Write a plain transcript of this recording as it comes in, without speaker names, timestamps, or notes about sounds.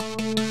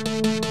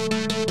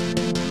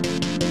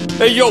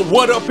Hey yo,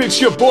 what up? It's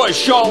your boy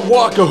Sean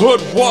Walker, Hood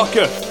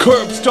Walker,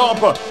 Curb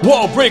Stomper,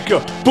 Wall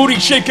Breaker, Booty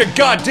Shaker,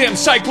 Goddamn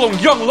Cyclone,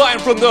 Young Lion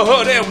from the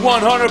Hood, and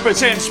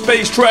 100%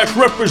 Space Trash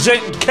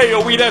representing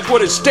KOE. That's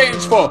what it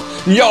stands for.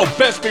 Y'all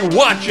best be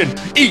watching,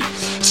 eat,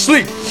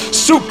 sleep,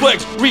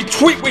 suplex,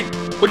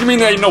 retweet. What do you mean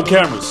there ain't no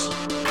cameras?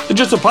 It's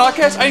just a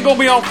podcast? I ain't gonna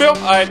be on film?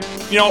 Alright,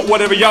 you know,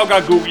 whatever y'all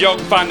got Google, y'all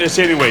can find this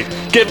anyway.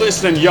 Get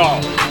listening,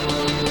 y'all.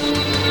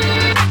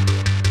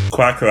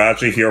 Quacker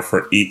Adji here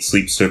for Eat,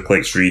 Sleep,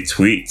 Suplex,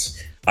 Retweet.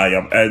 I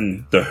am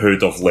in the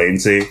hood of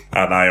Lindsay,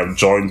 and I am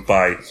joined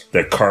by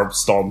the Curb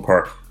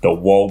Stomper, the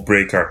Wall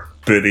Breaker,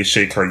 Booty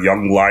Shaker,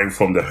 Young Lion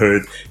from the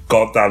Hood,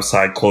 Goddamn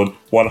Cyclone,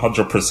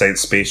 100%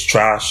 Space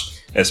Trash.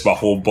 It's my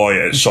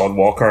homeboy, it's Sean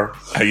Walker.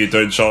 How you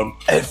doing, Sean?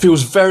 It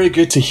feels very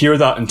good to hear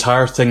that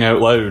entire thing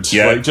out loud.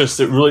 Yeah. Like, just,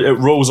 it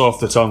rolls off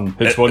the tongue.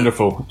 It's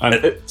wonderful. And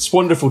it's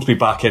wonderful to be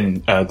back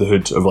in the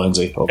hood of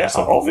Lindsay,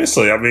 obviously.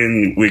 Obviously, I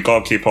mean, we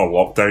gotta keep on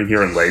lockdown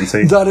here in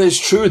Lindsay. That is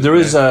true. There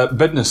is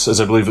business, as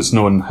I believe it's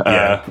known,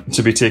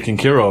 to be taken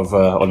care of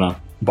on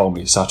a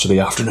balmy Saturday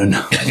afternoon.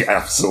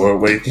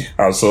 Absolutely.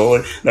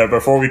 Now,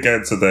 before we get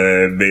into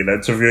the main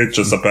interview,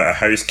 just a bit of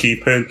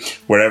housekeeping.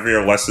 Wherever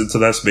you're listening to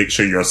this, make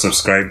sure you're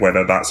subscribed,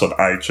 whether that's on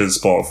iTunes,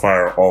 Spotify,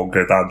 or all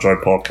good Android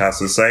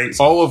podcasting sites.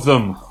 All of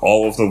them.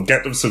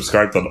 Get them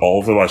subscribed on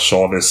all of them, as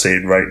Sean is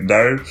saying right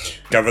now.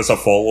 Give us a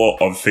follow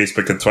on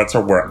Facebook and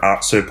Twitter. We're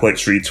at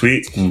Suplex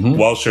Retweet. Mm-hmm.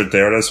 Whilst you're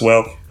there as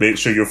well, make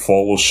sure you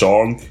follow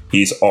Sean.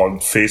 He's on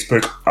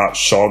Facebook at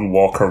Sean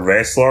Walker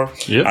Wrestler.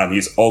 Yep. And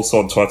he's also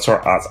on Twitter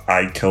at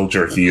I Killed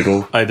Your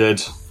Hero. I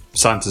did.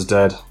 Santa's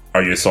dead.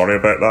 Are you sorry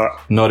about that?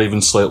 Not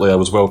even slightly. I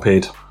was well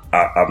paid.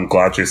 I'm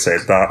glad you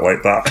said that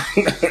like that.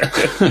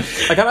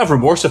 I can't have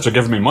remorse after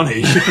giving me money,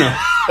 you know.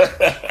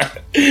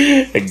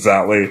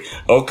 Exactly.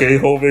 Okay,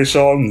 homie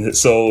Sean.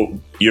 So,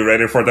 you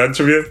ready for the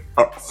interview?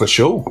 For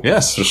sure,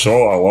 yes. For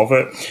sure, I love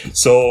it.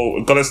 So,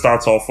 I'm going to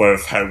start off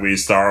with how we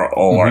start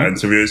all our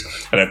interviews,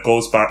 and it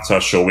goes back to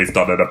a show we've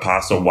done in the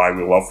past on why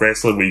we love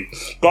wrestling. We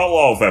got a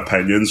lot of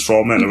opinions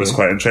from it, and it was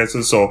quite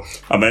interesting. So,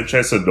 I'm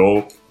interested to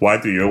know, why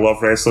do you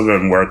love wrestling,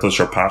 and where does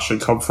your passion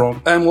come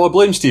from? Well, I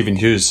blame Stephen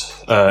Hughes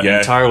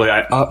entirely.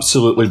 I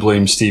absolutely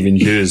blame Stephen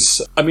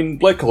Hughes. I mean,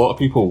 like a lot of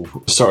people,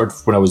 started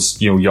when I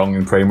was young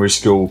in primary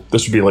school.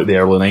 This would be like the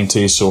early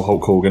 90s, so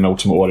Hulk Hogan,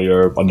 Ultimate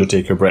Warrior,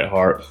 Undertaker, Bret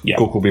Hart,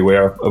 Coco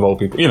Beware, of all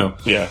people,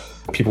 Yeah.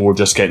 People were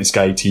just getting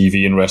Sky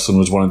TV, and wrestling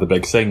was one of the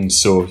big things.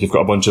 So you've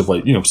got a bunch of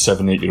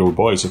 7-8-year-old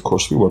boys. Of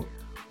course, we were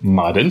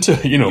mad into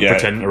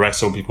pretending to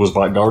wrestle people's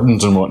back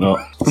gardens and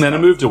whatnot. And then I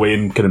moved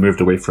away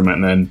from it,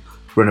 and then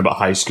when about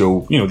high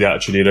school, the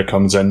Attitude Era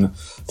comes in. I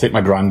think my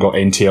gran got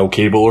NTL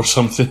cable or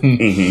something,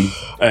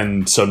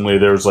 and suddenly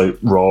there's like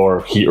Raw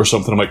or Heat or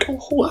something. I'm like,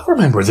 oh, I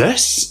remember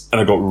this,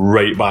 and I got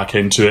right back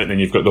into it. And then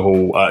you've got the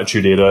whole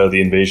Attitude Era, the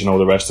Invasion, all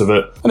the rest of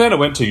it. And then I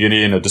went to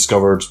uni and I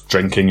discovered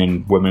drinking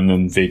and women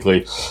and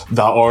vaguely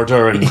that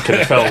order, and kind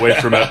of fell away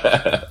from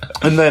it.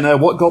 And then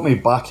what got me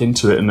back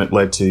into it, and it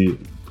led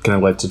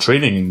to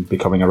training and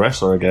becoming a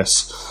wrestler, I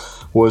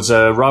guess, was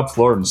Ralph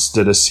Lawrence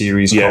did a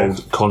series called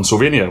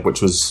Consolvania,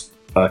 which was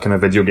a kind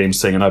of video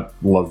games thing, and I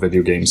love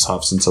video games,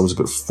 have since I was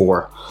about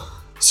 4.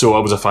 So I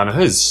was a fan of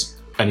his,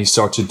 and he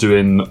started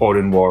doing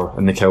Orin War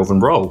and the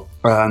Kelvin Brawl.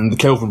 And the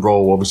Kelvin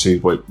Brawl,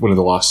 obviously, like one of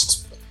the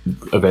last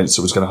events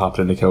that was going to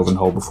happen in the Kelvin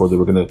Hall before they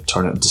were going to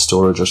turn it into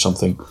storage or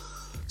something.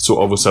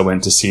 So obviously I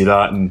went to see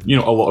that, and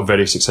a lot of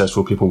very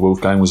successful people.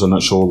 Wolfgang was on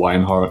that show,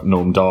 Lionheart,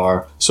 Noam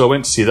Dar. So I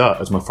went to see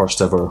that as my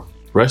first ever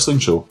wrestling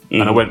show,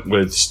 and I went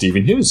with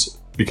Stephen Hughes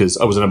because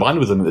I was in a band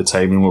with him at the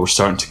time, and we were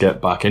starting to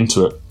get back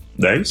into it.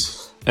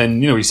 Nice.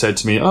 And, he said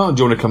to me, oh,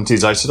 do you want to come to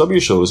these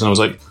ICW shows? And I was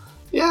like,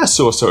 yeah.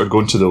 So I started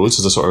going to those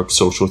as a sort of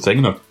social thing,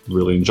 and I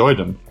really enjoyed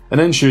them. And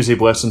then Shuzi,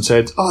 bless him,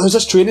 said, oh, there's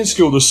this training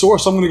school, there's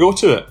Source, I'm going to go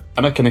to it.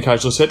 And I kind of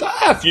casually said,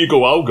 if you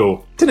go, I'll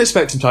go. Didn't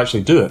expect him to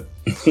actually do it.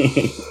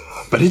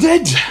 But he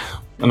did.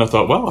 And I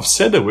thought, well, I've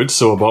said I would,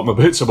 so I bought my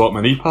boots, I bought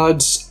my knee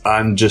pads,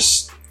 and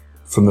just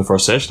from the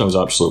first session I was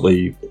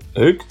absolutely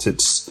hooked.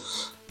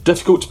 It's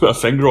difficult to put a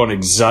finger on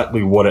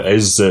exactly what it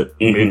is that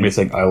made me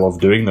think I love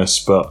doing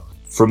this, but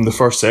from the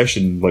first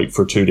session,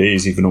 for 2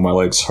 days, even though my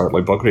legs hurt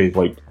like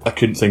buggery, I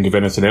couldn't think of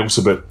anything else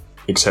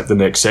except the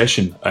next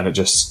session, and it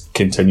just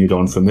continued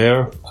on from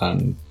there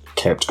and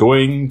kept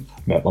going.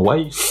 Met my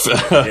wife,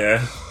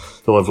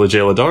 the lovely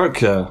Jayla Dark,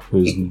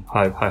 who's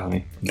hi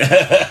honey.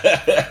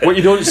 What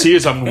you don't see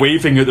is I'm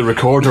waving at the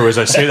recorder as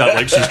I say that,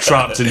 like she's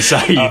trapped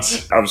inside.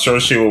 I'm sure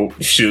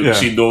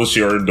she knows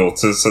you're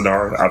noticing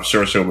her. I'm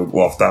sure she'll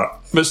love that.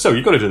 But still,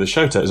 you've got to do the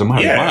shout out as a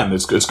married man.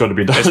 It's got to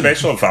be done.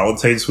 Especially on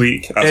Valentine's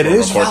week. It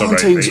is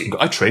Valentine's.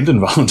 I trained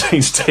on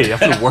Valentine's Day. I'm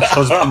the worst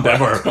husband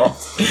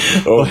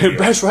ever.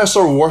 Best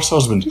wrestler, worst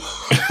husband.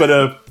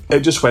 But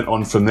it just went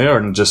on from there,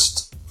 and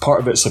just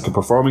part of it's like a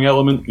performing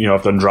element.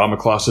 I've done drama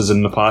classes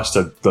in the past.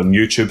 I've done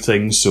YouTube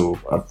things, so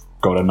I've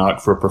got a knack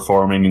for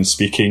performing and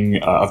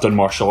speaking. I've done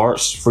martial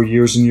arts for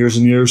years and years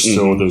and years,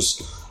 so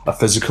there's a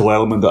physical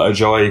element that I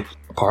enjoy.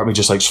 part of me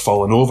just likes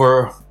falling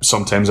over.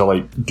 Sometimes I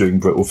like doing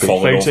brutal fake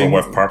Falling fighting.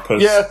 over with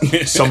purpose.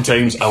 Yeah.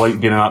 Sometimes I like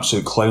being an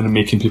absolute clown and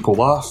making people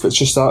laugh. It's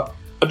just that,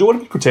 I don't want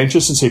to be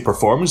pretentious and say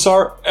performance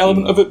art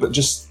element of it, but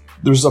just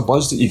there's a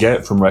buzz that you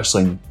get from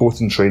wrestling,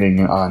 both in training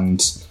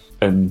and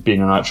in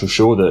being an actual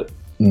show, that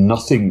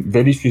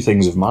very few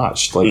things have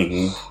matched. Like,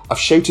 I've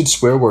shouted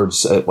swear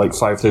words at like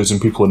 5,000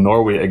 people in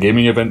Norway at a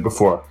gaming event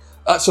before.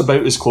 That's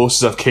about as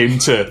close as I've came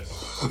to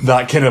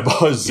that kind of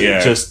buzz. Yeah.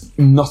 It just,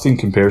 nothing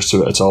compares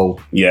to it at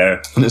all.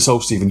 Yeah. And it's all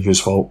Stephen Hughes'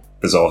 fault.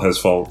 It's all his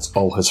fault. It's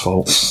all his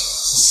fault.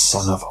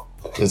 Son of a...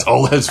 It's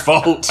all his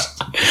fault.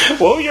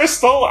 Well, you're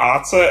still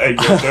at it, and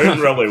you're doing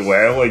really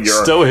well, and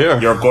you're still here.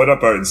 You're going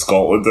about in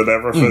Scotland and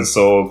everything,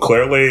 so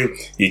clearly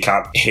you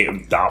can't hate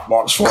him that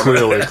much for it.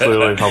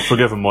 Clearly. I'll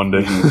forgive him one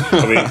day.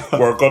 I mean,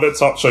 we're going to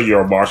touch on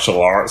your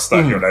martial arts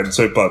that you're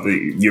into, but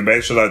you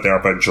mentioned out there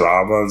about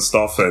drama and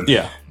stuff, and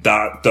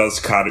that does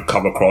kind of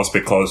come across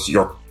because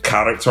your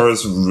character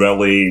is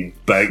really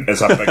big.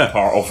 It's a big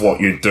part of what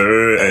you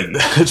do, and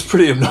it's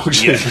pretty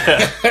obnoxious.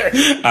 Yeah.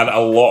 And a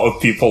lot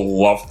of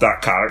people love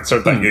that character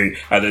that you,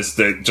 and it's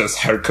just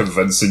how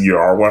convincing you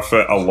are with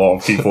it. A lot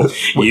of people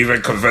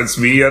even convince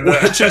me in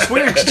it. Which is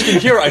weird, because you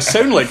can hear I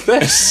sound like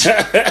this.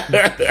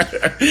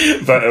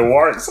 But it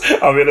works.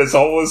 I mean, it's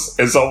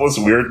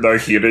almost weird now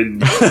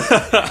hearing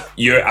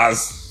you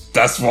as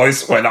this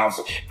voice went off.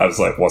 I was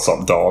like, "What's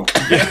up, dog?"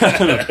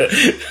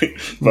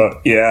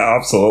 But yeah,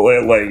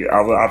 absolutely. Like,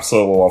 I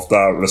absolutely love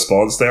that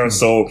response there.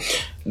 So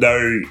now,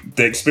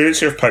 the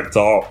experience you've picked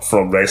up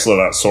from wrestling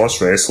at Source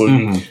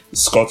Wrestling,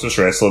 Scottish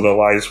Wrestling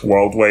Alliance,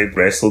 Worldwide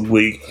Wrestling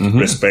League,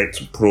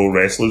 Respect Pro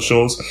Wrestling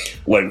shows,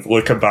 like,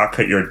 looking back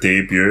at your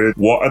debut,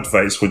 what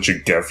advice would you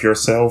give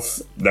yourself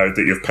now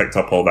that you've picked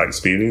up all that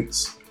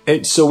experience?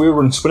 So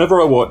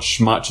whenever I watch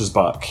matches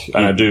back,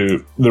 and I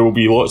do, there will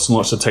be lots and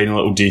lots of tiny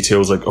little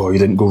details like, oh, you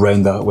didn't go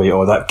round that way,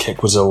 oh, that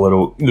kick was a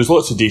little... There's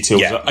lots of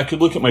details. Yeah. I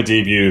could look at my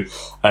debut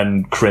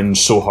and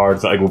cringe so hard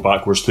that I go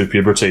backwards through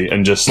puberty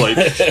and just like...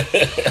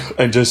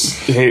 and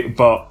just hate...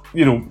 But,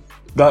 you know,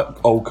 that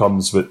all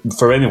comes with...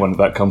 For anyone,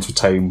 that comes with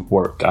time,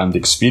 work, and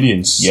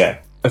experience. Yeah.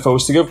 If I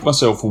was to give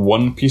myself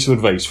one piece of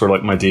advice for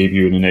like my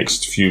debut in the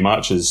next few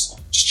matches,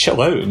 just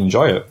chill out and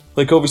enjoy it.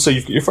 Like, obviously,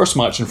 you've got your first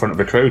match in front of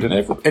a crowd, and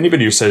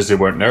anybody who says they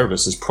weren't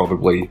nervous is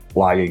probably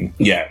lying.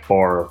 Yeah.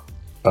 Or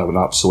an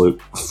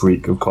absolute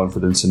freak of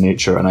confidence in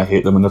nature, and I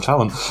hate them and their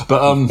talent.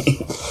 But,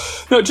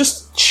 no,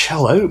 just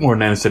chill out more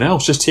than anything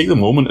else. Just take the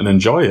moment and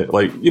enjoy it.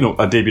 Like, you know,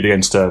 I debuted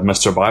against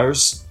Mr.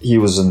 Byers. He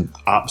was an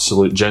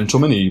absolute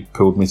gentleman. He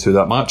pulled me through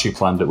that match. He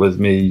planned it with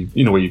me.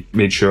 You know, he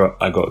made sure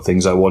I got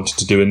things I wanted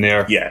to do in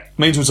there. Yeah.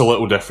 Mine was a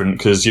little different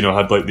because, you know, I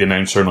had like the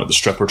announcer and like the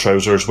stripper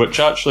trousers, which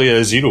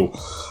actually Zero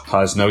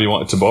has now. He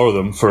wanted to borrow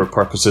them for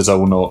purposes I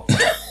will not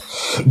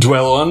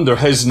dwell on. They're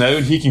his now,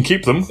 and he can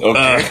keep them.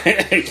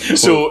 Okay.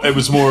 So it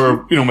was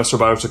more, you know, Mr.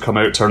 Byers to come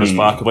out, turn his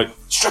back, and like,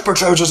 stripper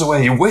trousers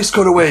away,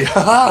 waistcoat away,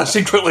 haha,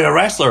 secretly a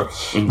wrestler.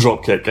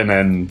 Drop kick, and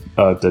then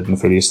did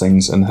nefarious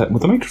things and hit him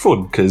with a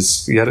microphone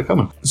because he had it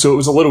coming. So it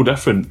was a little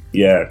different.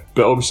 Yeah.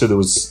 But obviously there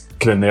was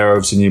kind of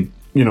nerves, and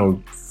you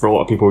know, for a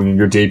lot of people,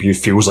 your debut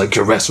feels like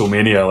your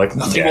WrestleMania, like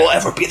nothing will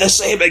ever be the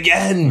same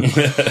again.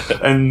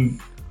 And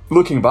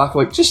looking back,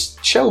 like,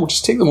 just chill,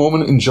 just take the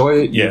moment, enjoy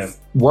it. Yeah. You've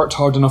worked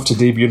hard enough to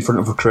debut in front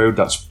of a crowd.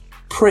 That's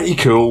pretty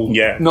cool.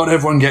 Yeah. Not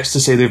everyone gets to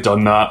say they've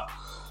done that.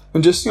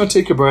 And just, you know,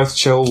 take a breath,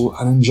 chill,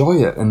 and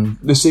enjoy it. And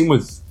the same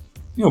with,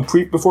 you know,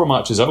 before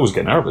matches, I always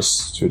get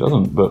nervous. Who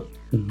doesn't? But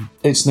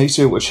it's nice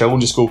to be able to chill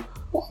and just go,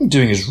 what I'm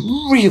doing is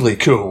really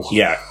cool.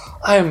 Yeah.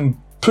 I am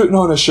putting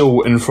on a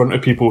show in front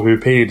of people who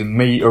paid and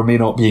may or may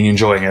not be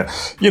enjoying it.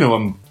 You know,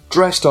 I'm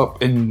dressed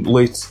up in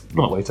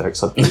not latex.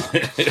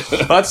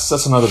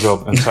 That's another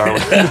job entirely.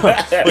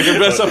 Like, I'm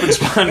dressed up in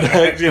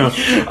spandex. You know,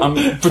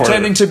 I'm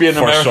pretending to be an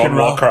American Sean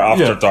Walker rock.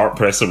 after dark.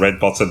 Press the red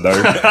button now.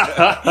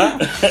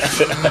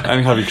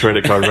 I'm having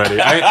credit card ready.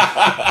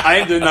 I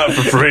ain't doing that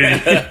for free.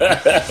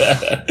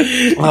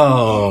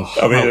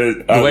 I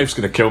mean, the wife's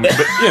gonna kill me.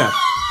 But yeah,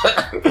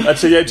 I'd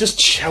say just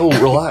chill,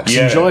 relax,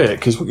 enjoy it,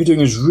 because what you're doing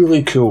is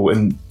really cool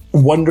and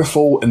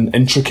wonderful and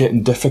intricate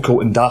and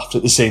difficult and daft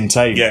at the same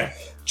time. Yeah.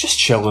 Just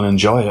chill and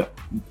enjoy it.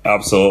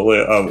 Absolutely.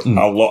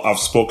 I've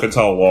spoken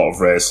to a lot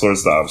of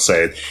wrestlers that have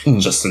said,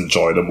 just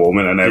enjoy the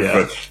moment and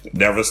everything.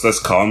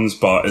 Nervousness comes,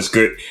 but it's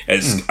good.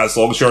 As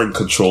long as you're in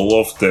control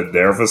of the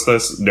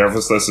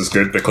nervousness is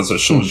good because it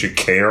shows you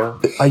care.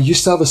 I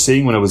used to have a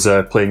saying when I was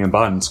playing in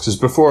bands, because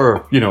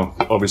before, you know,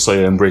 obviously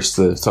I embraced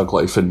the thug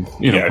life and,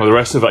 you know, the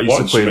rest of it I used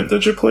to play. What instrument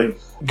did you play?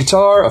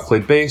 Guitar, I've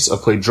played bass,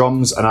 I've played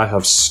drums, and I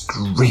have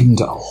screamed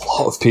at a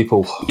lot of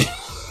people.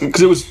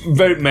 Because it was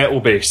very metal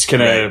based,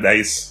 kind of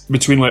nice.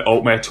 Between like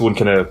alt metal and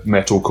kind of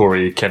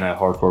metalcore, kind of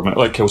hardcore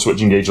metal. Like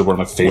Killswitch Engage are one of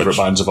my favourite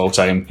bands of all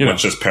time. You know,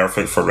 which is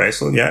perfect for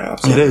wrestling. Yeah,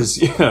 absolutely. It is.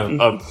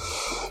 Yeah.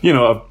 You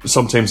know,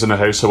 sometimes in the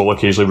house I will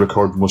occasionally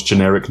record the most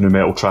generic nu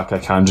metal track I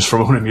can just for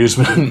my own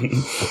amusement.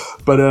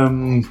 But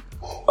I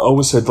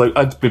always said, like,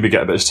 I'd maybe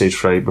get a bit of stage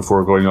fright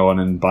before going on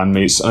in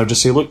bandmates, and I'd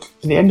just say, look,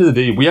 at the end of the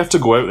day, we have to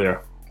go out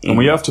there. And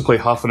we have to play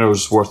half an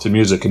hour's worth of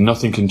music, and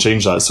nothing can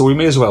change that. So we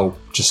may as well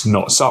just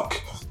not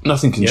suck.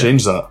 Nothing can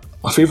change that.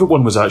 My favourite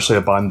one was actually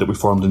a band that we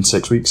formed in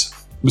 6 weeks.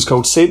 It was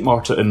called Saint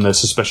Marta and the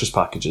Suspicious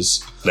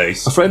Packages.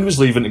 Nice. A friend was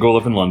leaving to go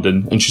live in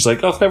London, and she's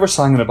like, I've never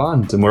sang in a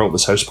band, and we're at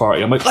this house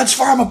party. I'm like, let's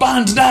form a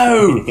band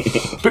now!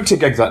 Booked a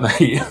gig that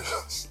night.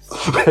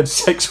 We had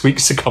 6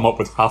 weeks to come up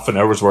with half an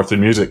hour's worth of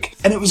music.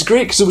 And it was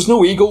great, because there was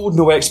no ego,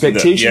 no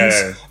expectations.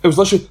 Yeah. It was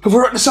literally, have we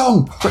written a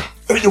song?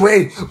 Out of the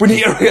way, we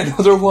need to write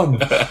another one.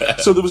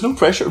 So there was no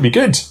pressure to be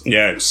good.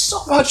 Yeah.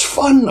 So much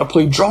fun. I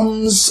played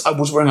drums, I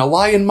was wearing a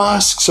lion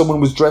mask,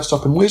 someone was dressed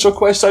up in Laser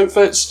Quest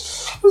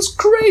outfits. It was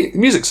great. The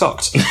music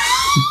sucked.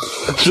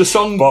 The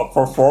song... But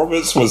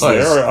performance was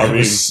there. It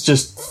was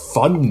just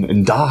fun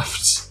and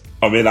daft.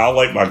 I mean, I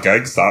like my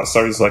gigs. That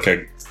sounds like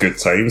a good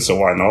time, so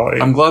why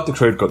not? I'm glad the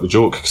crowd got the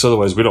joke, because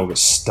otherwise we'd all get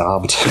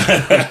stabbed.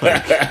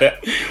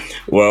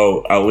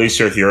 Well, at least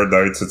you're here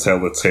now to tell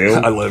the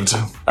tale. I lived.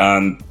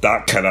 And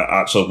that kind of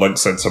actually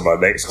links into my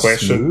next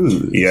question.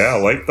 Smooth. Yeah, I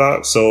like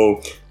that.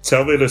 So,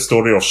 tell me the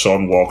story of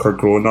Sean Walker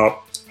growing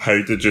up.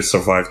 How did you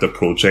survive the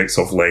projects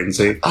of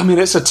Lenzie? I mean,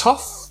 it's a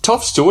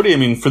tough story. I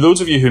mean, for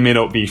those of you who may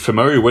not be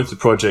familiar with the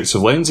projects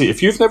of Lenzie,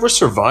 if you've never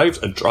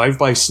survived a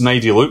drive-by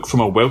snidey look from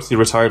a wealthy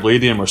retired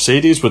lady in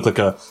Mercedes with like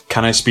a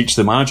 "can I speak to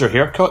the manager"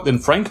 haircut, then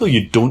frankly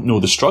you don't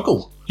know the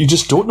struggle. You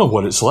just don't know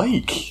what it's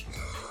like.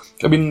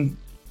 I mean,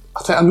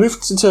 I think I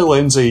moved into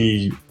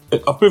Lenzie.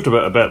 I've moved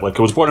a bit. Like,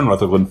 I was born in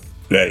Rutherglen.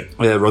 Right.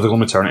 Yeah, Rutherglen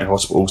Maternity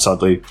Hospital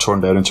sadly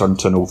torn down and turned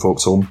into an old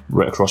folks home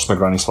right across my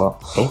granny's flat.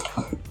 Oh.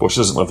 Well,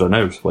 she doesn't live there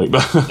now, like,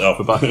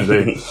 but back in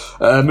the day.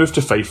 I moved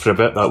to Fife for a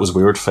bit. That was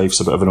weird. Fife's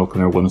a bit of an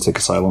open-air lunatic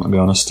asylum, to be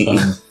honest.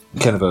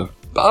 Kind of a...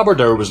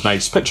 Aberdare was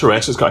nice.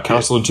 Picturesque. It's got a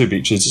castle and 2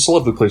 beaches. It's a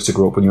lovely place to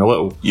grow up when you're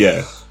little.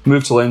 Yeah.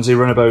 Moved to Lenzie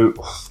around about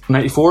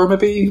 94,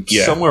 maybe?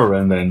 Yeah. Somewhere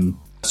around then.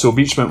 So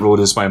Beachmont Road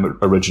is my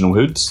original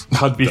hood.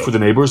 Had beef with the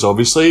neighbours,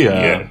 obviously.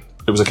 Yeah.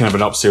 It was a kind of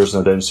an upstairs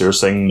and a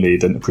downstairs thing. They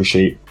didn't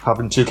appreciate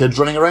having 2 kids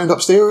running around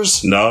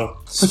upstairs. No.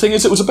 The thing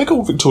is, it was a big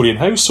old Victorian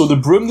house, so the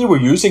broom they were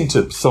using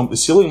to thump the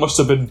ceiling must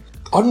have been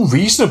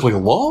unreasonably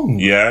long.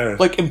 Yeah.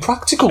 Like,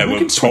 impractical. It We would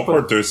could sweep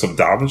proper do some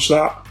damage,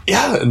 that.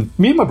 Yeah, and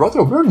me and my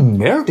brother, we were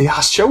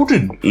nerdy-ass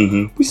children.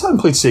 Mm-hmm. We sat and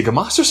played Sega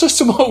Master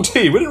System all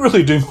day. We didn't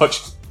really do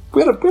much.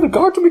 We had a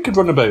garden we could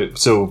run about.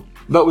 So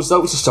that was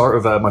the start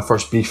of my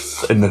first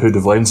beef in the hood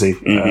of Lenzie.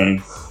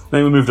 Mm-hmm.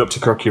 Then we moved up to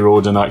Kirky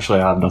Road, and actually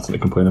I had nothing to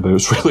complain about. It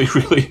was really,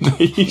 really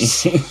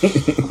nice.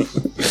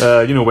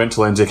 Went to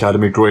Lenzie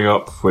Academy growing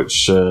up,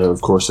 which, of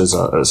course, is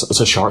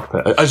a shark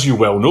pit. As you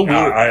well know.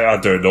 I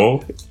don't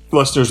know.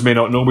 Listeners may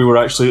not know we were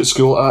actually at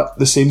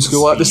the same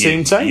school at the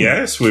same time.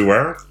 Yes, we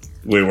were.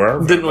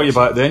 Didn't know you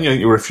back then.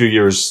 You were a few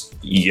years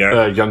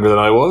younger than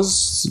I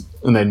was.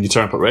 And then you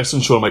turn up at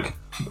wrestling show, I'm like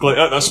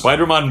that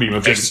Spider-Man meme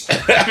of just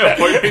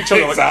pointing at each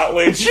other,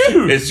 exactly. Like,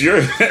 it's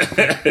you. I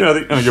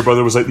think, your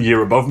brother was like the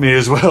year above me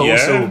as well.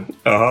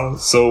 Yeah.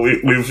 So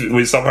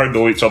we somehow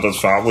know each other's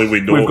family. We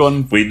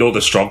know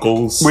the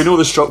struggles. We know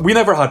the struggle. We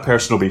never had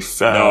personal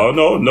beef.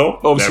 No.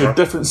 Obviously, never.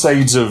 Different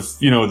sides of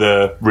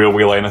the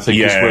railway line. I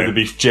think is where the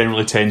beef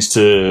generally tends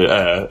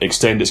to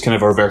extend. It's kind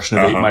of our version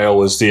of 8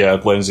 Mile is the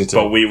Lenzie thing.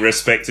 But we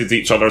respected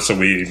each other, so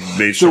we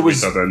made sure we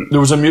didn't. There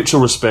was a mutual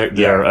respect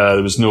there.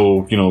 There was no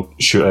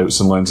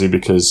shootouts in Lenzie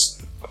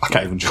because I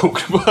can't even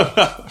joke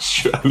about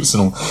shootouts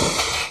and all.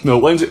 No,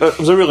 Lenzie, it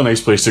was a really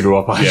nice place to grow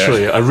up,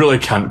 actually. I really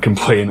can't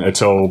complain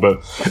at all, but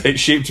it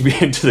shaped me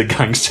into the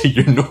gangster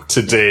you know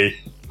today.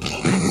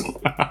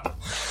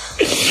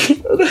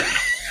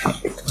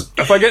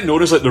 If I get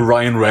noticed like the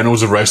Ryan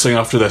Reynolds of wrestling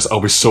after this,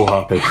 I'll be so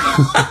happy.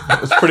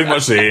 That's pretty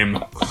much the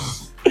aim.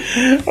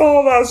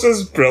 Oh, that's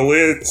just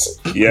brilliant.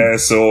 Yeah,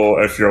 so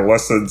if you're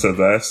listening to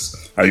this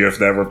and you've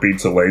never been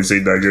to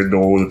Lenzie, now you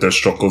know the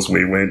struggles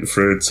we went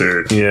through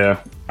too.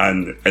 Yeah.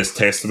 And it's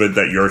testament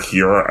that you're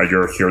here and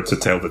you're here to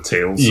tell the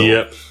tale. So.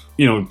 Yep.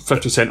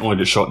 50 Cent only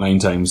got shot 9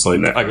 times.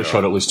 Like, I got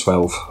shot at least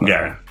 12.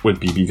 Yeah. With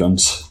BB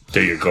guns.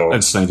 There you go.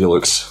 And snidey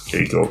looks.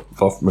 There you go.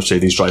 Off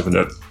Mercedes driving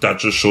it. That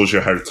just shows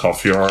you how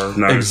tough you are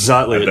now.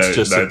 Exactly. It's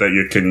just now that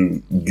you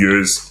can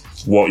use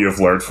what you've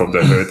learned from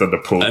the hood and the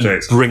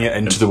projects. And bring it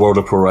into the world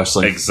of pro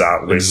wrestling.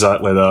 Exactly.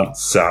 Exactly that.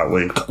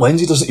 Exactly.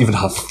 Lenzie doesn't even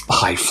have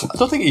high flats. I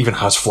don't think it even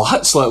has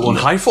flats, let alone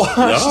high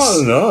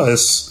flats. No,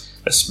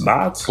 it's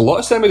mad. A lot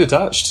of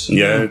semi-detached.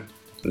 Yeah,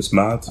 it's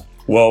mad.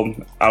 Well,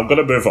 I'm going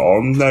to move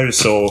on now.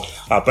 So,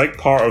 a big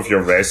part of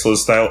your wrestling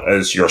style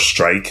is your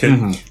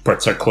striking,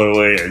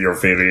 particularly your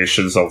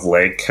variations of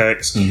leg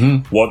kicks.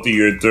 What do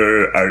you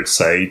do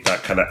outside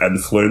that kind of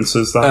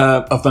influences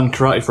that? I've done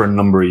karate for a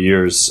number of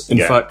years. In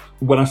fact,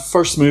 when I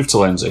first moved to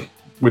Lenzie,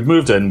 we'd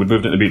moved into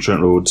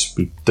Beachmont Road,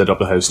 we did up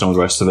the house and all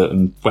the rest of it,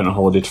 and went on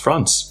holiday to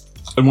France.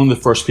 And one of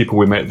the first people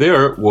we met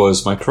there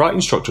was my karate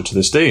instructor to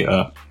this day,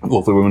 a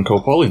lovely woman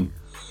called Pauline.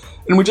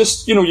 And we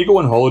just, you go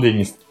on holiday and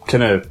you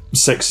kind of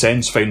sixth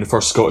sense find the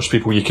first Scottish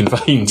people you can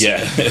find.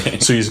 Yeah.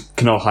 So you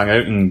can all hang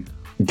out and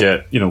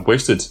get,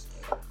 wasted.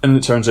 And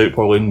it turns out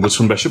Pauline was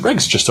from Bishop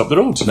Briggs, just up the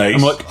road. Nice.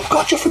 I'm like, oh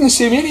God, you're from the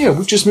same area.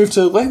 We've just moved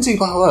to Lenzie,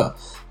 blah, blah, blah.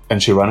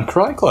 And she ran a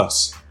karate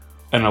class.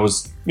 And I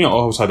was I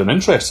always had an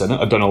interest in it.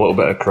 I'd done a little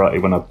bit of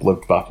karate when I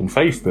lived back in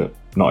Fife, but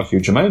not a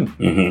huge amount.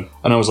 And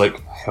I was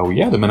like, hell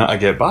yeah, the minute I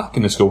get back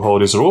and the school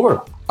holidays are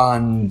over.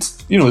 And,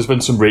 there's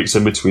been some breaks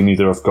in between.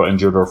 Either I've got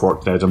injured or I've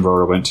worked in Edinburgh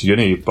or I went to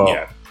uni,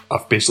 but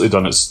I've basically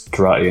done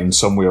karate in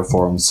some way or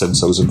form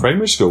since I was in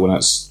primary school, and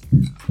it's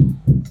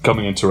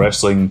coming into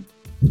wrestling.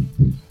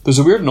 There's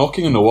a weird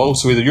knocking on the wall,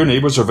 so either your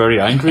neighbours are very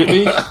angry at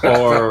me,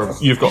 or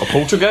you've got a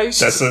poltergeist.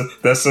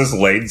 This is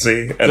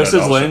Lindsay. This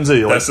is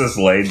Lindsay. This is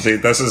Lindsay.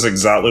 This is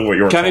exactly what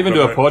you're Can't even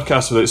do about. a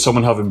podcast without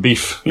someone having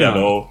beef.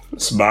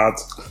 It's mad.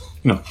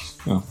 No.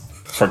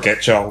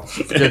 Forget y'all.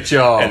 Forget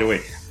y'all.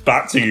 Anyway,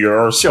 back to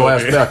your story.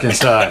 Show us back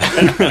inside.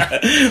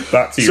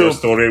 Back to your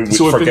story.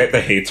 Forget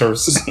the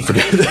haters.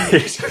 Forget the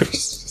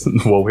haters.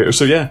 Wall haters.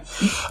 So yeah,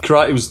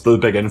 karate was the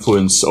big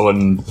influence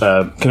on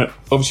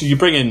obviously you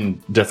bring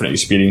in different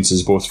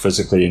experiences both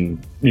physically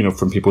and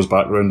from people's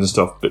background and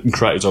stuff, but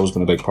karate's always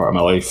been a big part of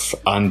my life,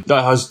 and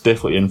that has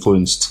definitely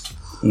influenced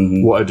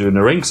what I do in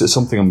the ring, because it's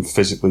something I'm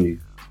physically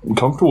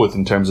comfortable with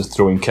in terms of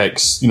throwing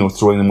kicks,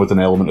 throwing them with an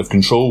element of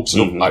control, because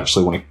I don't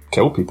actually want to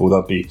kill people.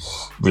 That'd be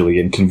really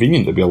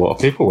inconvenient. There'd be a lot of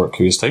paperwork.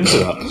 Who has time for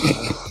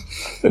that?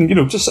 And,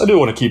 I do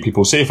want to keep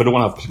people safe. I don't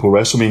want to have people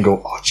wrestle me and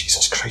go, oh,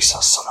 Jesus Christ,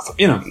 that son of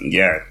a...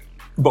 Yeah.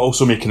 But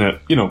also making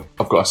it,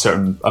 I've got a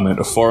certain amount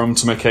of form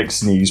to my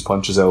kicks, knees,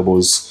 punches,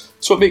 elbows.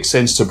 So it makes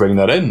sense to bring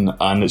that in,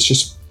 and it's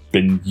just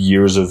been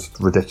years of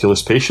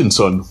ridiculous patience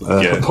on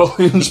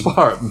Napoleon's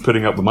part and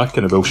putting up with my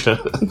kind of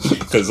bullshit.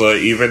 Because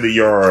even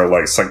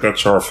your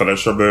signature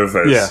finisher move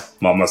is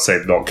Mama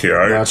said knock you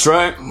out. That's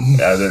right.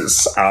 And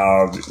it's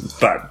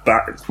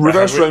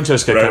reverse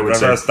roundhouse kick, I would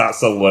say.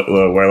 That's the way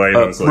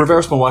I was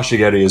reverse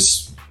mawashigiri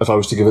is, if I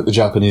was to give it the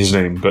Japanese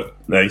name, but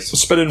nice.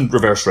 Spinning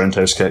reverse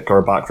roundhouse kick or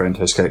a back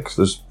roundhouse kick.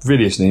 There's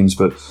various names,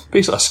 but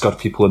basically I scud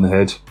people in the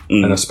head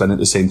and I spin at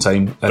the same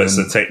time. But it's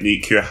the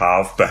technique you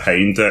have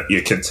behind it.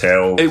 You can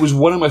tell. It was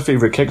one of my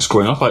favourite kicks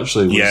growing up,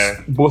 actually.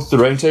 Both the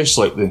roundhouse,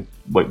 like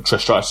Trish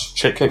Stratus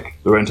chick kick,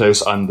 the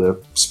roundhouse, and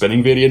the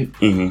spinning variant.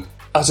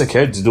 As a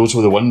kid, those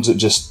were the ones that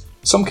just...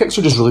 Some kicks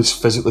are just really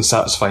physically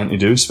satisfying to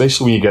do,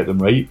 especially when you get them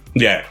right.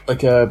 Yeah. I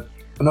don't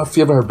know if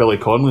you ever heard Billy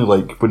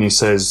Connolly, when he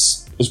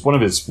says... It's one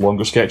of his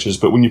longer sketches,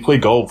 but when you play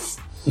golf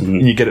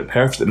and you get it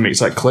perfect, it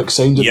makes that click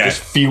sound. It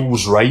just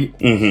feels right.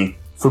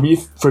 For me,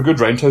 for a good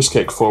roundhouse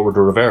kick, forward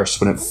or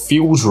reverse, when it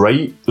feels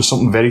right, there's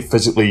something very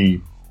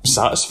physically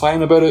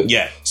satisfying about it.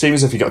 Yeah. Same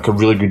as if you got a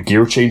really good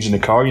gear change in the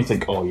car and you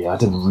think, oh yeah, I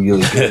did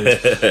really good.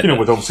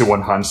 With obviously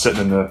one hand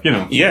sitting in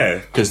the, Yeah.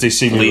 Because they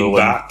see me lean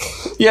rolling. back.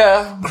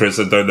 Yeah.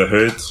 Cruising down the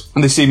hood.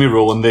 And they see me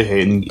rolling, they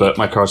hating, but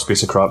my car's a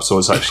piece of crap, so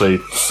it's actually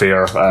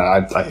fair.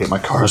 I hate my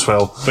car as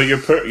well. But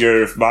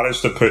you've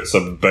managed to put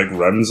some big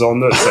rims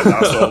on it, so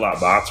that's all that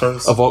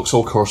matters. A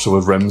Vauxhall Corsa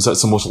with rims,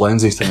 that's the most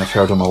Lindsay thing I've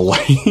heard in my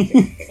life.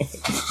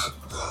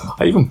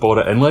 I even bought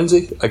it in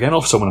Lindsay, again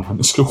off someone I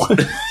went to school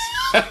with.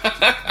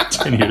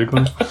 10 years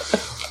ago.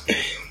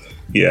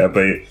 Yeah,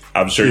 but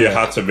I'm sure you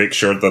had to make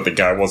sure that the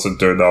guy wasn't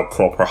doing a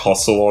proper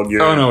hustle on you.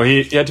 Oh no,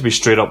 he had to be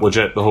straight up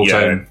legit the whole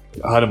time.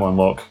 I had him on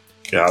lock.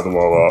 Yeah, I had him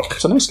on lock.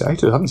 He's a nice guy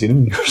too, I haven't seen him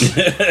in years.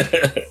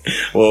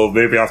 Well,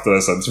 maybe after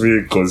this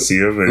interview, go and see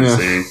him and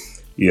say,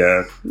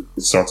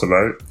 sort him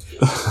out.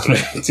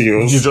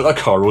 That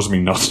car owes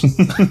me nothing.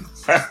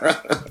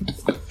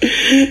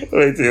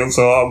 Right, deal.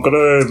 So I'm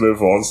gonna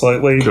move on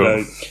slightly.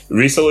 Cool.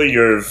 Recently,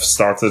 you've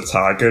started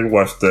tagging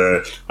with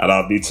and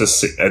I need to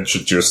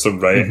introduce them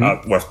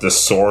with the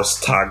Source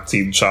Tag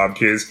Team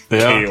Champions,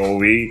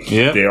 KOE.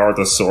 Yeah. They are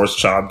the Source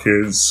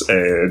Champions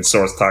and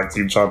Source Tag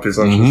Team Champions,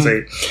 I should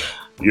say.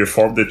 You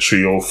formed the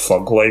trio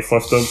Funk Life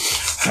with them.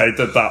 How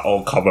did that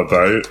all come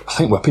about? I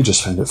think Whippy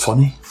just found it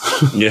funny.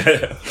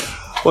 Yeah.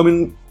 Well, I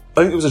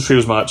think it was a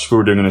trios match we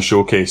were doing in a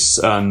showcase,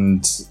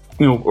 and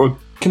our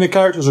kind of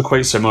characters are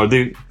quite similar.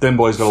 Them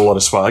boys got a lot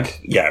of swag.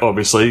 Yeah,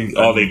 obviously.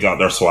 Oh, they got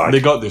their swag. They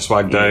got their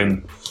swag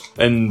down,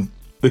 and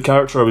the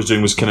character I was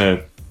doing was kind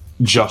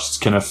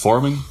of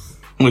forming.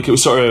 Like it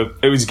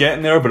was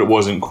getting there, but it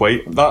wasn't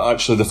quite. That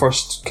actually, the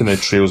first kind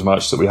of trios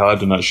match that we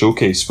had in that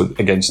showcase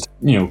against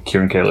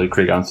Kieran Kelly,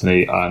 Craig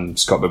Anthony, and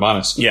Scott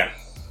McManus. Yeah.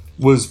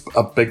 Was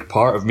a big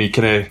part of me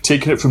kind of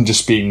taking it from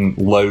just being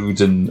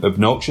loud and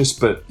obnoxious,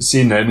 but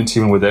seeing them and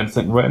teaming with them,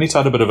 thinking, right, I need to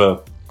add a bit of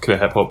a kind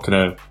of hip-hop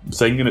kind of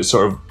thing, and it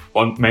sort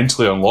of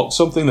mentally unlocked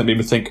something that made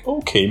me think,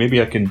 okay,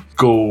 maybe I can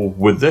go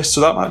with this.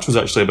 So that match was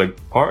actually a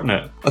big part in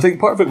it. I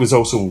think part of it was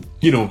also,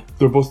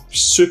 they're both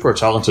super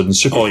talented and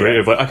super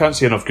creative. Like, I can't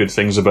say enough good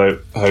things about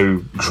how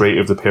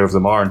creative the pair of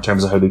them are in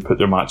terms of how they put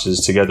their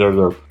matches together.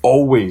 They're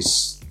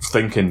always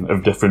thinking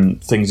of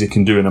different things they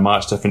can do in a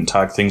match, different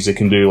tag things they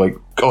can do. Like,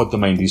 God, the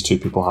mind these two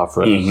people have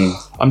for it.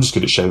 I'm just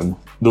good at shouting.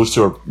 Those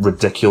two are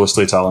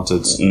ridiculously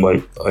talented.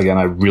 Like, again,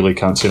 I really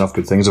can't say enough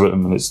good things about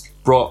them, and it's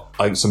brought,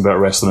 I think, some better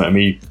wrestling out of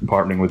me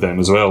partnering with them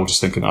as well,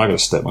 just thinking I gotta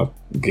step my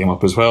game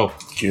up as well.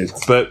 Good.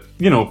 But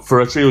for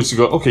a trio to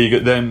go, okay, you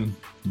get them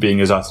being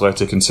as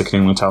athletic and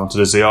sickeningly talented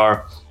as they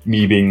are,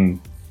 me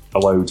being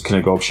allowed kind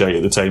of gobshite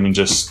at the time and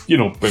just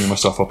bringing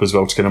myself up as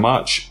well to kind of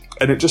match.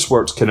 and it just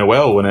worked kind of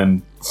well. And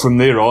then from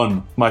there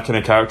on, my kind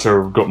of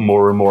character got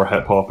more and more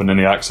hip hop, and then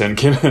the accent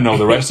came in and all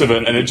the rest of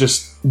it, and it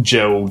just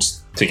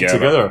gelled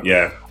together.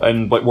 Yeah,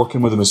 and like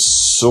working with them is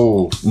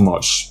so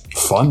much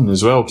fun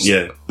as well.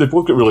 Yeah, they've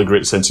both got really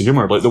great sense of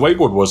humor. Like the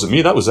whiteboard wasn't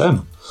me; that was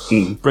them.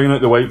 Bringing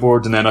out the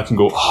whiteboard, and then I can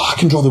go, I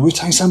can draw the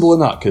Wu-Tang symbol in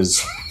that,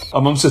 because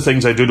amongst the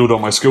things I doodled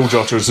on my school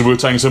jotters, the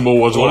Wu-Tang symbol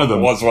was one of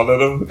them.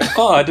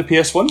 I had the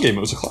PS1 game.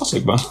 It was a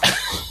classic, man.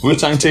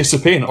 Wu-Tang Taste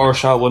of Pain, or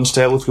Shaolin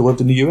style if you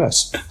lived in the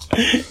US.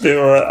 They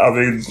were, I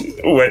mean,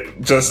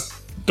 just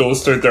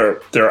those two,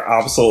 they're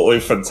absolutely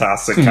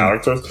fantastic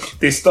characters.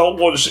 They still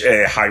watch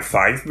High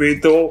Five Me,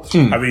 though.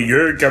 I mean,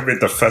 you give me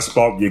the fist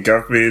bump, you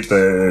give me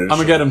the... I'm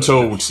gonna get them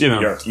told, you know.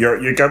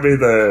 You give me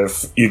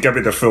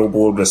the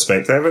full-blown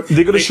respect of it.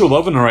 They gotta show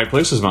love in the right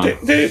places, man.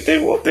 They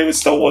would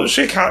still want to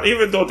shake hands,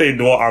 even though they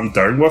know I'm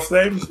down with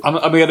them. I'm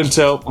gonna get them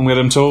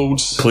told.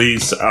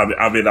 Please,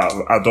 I mean,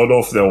 I don't know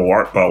if they'll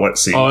work, but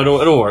let's see. Oh,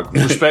 it'll work.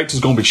 Respect is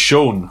gonna be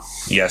shown.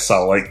 Yes, I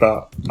like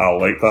that.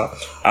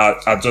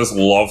 I just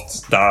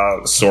loved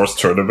that Source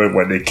tournament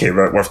when they came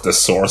out with the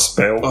Source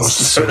belts. Oh, it's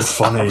so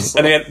funny.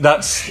 And then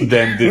that's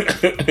then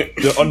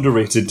the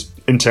underrated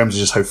in terms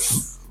of just how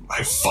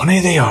funny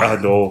they are. I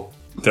know.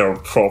 They're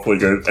properly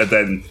good. And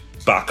then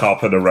back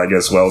up in the ring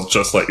as well,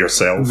 just like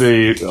yourself.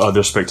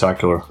 They're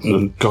spectacular.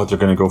 God, they're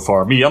going to go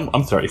far. Me, I'm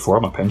 34,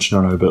 I'm a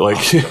pensioner now, but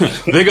like,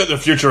 they got their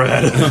future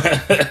ahead of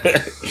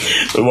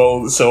them.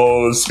 Well,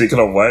 so speaking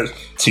of which,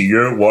 to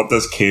you, what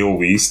does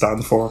KOE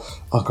stand for?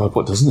 Oh God,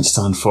 what doesn't it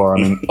stand for?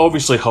 I mean,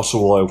 obviously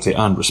hustle, loyalty,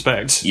 and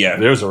respect. Yeah.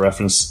 There's a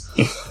reference.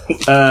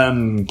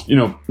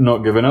 Not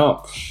giving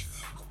up.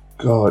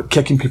 God,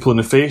 kicking people in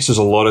the face, there's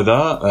a lot of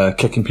that.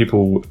 Kicking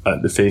people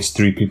at the face,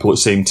 3 people at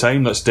the same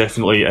time, that's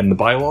definitely in the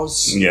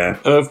bylaws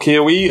of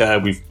KOE.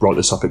 We've brought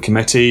this up at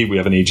committee, we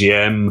have an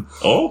AGM.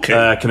 Oh,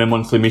 okay. Kind of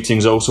monthly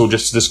meetings also,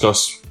 just to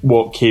discuss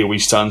what KOE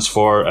stands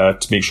for,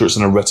 to make sure it's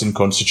in a written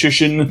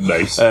constitution.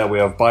 Nice. We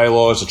have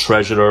bylaws, a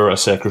treasurer, a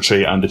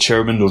secretary, and a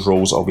chairman. Those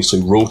roles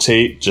obviously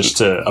rotate, just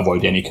to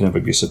avoid any kind of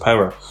abuse of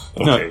power.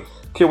 Okay. Now,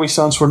 KOE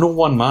stands for no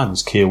one man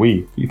is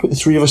KOE. You put the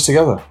 3 of us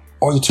together.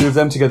 Or the 2 of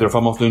them together if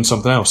I'm off doing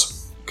something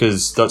else.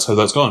 Because that's how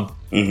that's gone.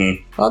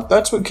 Mm-hmm.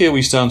 That's what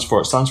KOE stands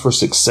for. It stands for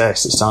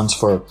success. It stands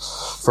for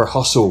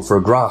hustle, for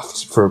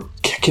graft, for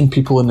kicking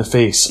people in the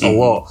face a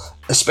lot.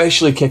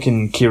 Especially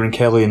kicking Kieran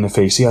Kelly in the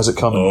face. He has it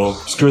coming. Oh.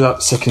 Screw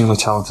that sickeningly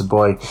talented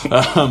boy.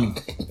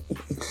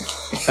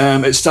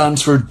 It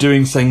stands for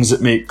doing things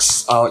that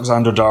makes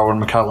Alexander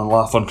Darwin McAllen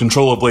laugh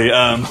uncontrollably.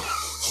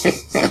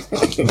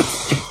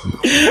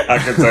 I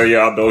can tell you,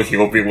 I know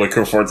he'll be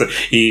looking forward to.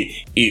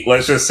 He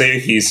let's just say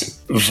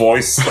he's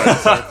voiced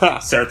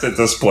certain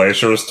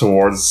displeasures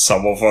towards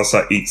some of us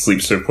at Eat Sleep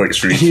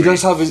Suplex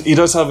Retweet. He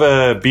does have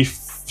a beef,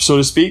 so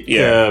to speak.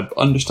 Yeah.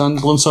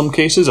 Understandable in some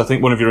cases. I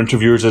think one of your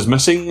interviewers is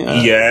missing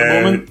at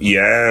the moment.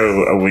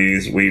 Yeah, we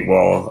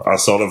I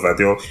saw the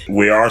video.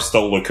 We are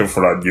still looking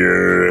for a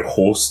new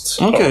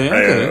host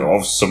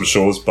of some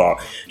shows, but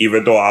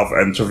even though I've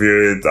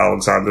interviewed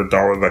Alexander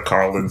Darwin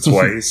McAllen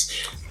twice,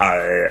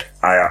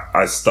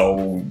 I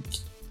still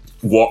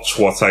watch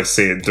what I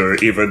say and do,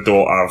 even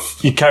though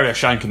you carry a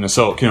shank in the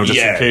sock, just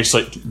in case.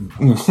 Like,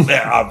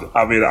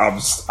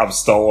 I'm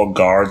still on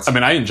guard. I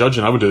mean, I ain't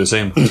judging. I would do the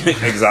same.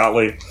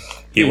 Exactly.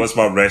 He was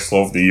my Wrestler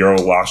of the Year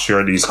last year,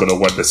 and he's going to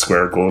win the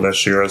Square Goal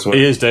this year as well.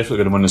 He is definitely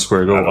going to win the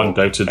Square Goal,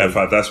 undoubtedly. In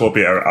fact, this will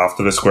be out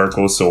after the Square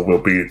Goal, so we'll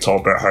be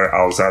talking about how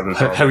Alexander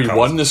how he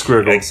won the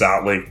Square Goal.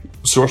 Exactly.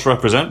 Source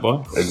represent,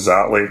 boy.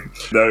 Exactly.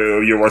 Now,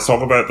 you were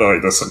talking about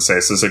the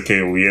successes of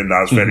KOE, and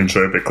that's very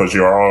true, because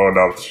you're on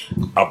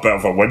a bit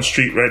of a win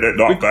streak right now.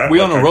 Not bad.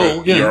 We're on a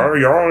roll, yeah.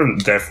 You're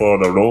definitely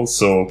on a roll,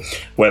 so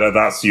whether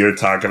that's you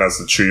tagging as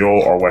a trio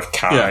or with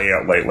Kai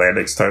at like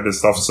Lennoxtown and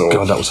stuff, so...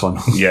 God, that was fun.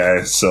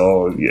 Yeah,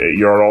 so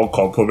you're all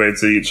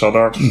complimenting each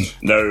other.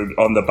 Now,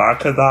 on the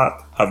back of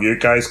that, have you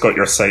guys got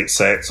your sights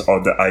set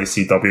on the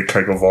ICW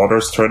King of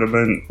Honors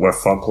tournament with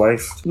Funk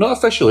Life? Not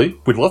officially.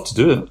 We'd love to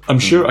do it. I'm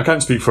sure, I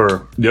can't speak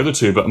for the other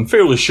 2, but I'm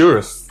fairly sure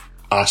if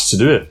asked to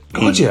do it.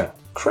 God, yeah.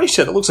 Christ,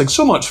 yeah, that looks like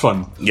so much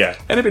fun. Yeah.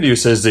 Anybody who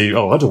says I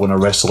don't want to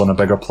wrestle on a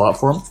bigger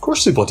platform, of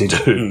course they bloody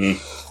do.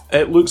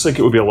 It looks like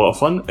it would be a lot of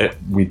fun.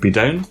 We'd be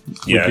down.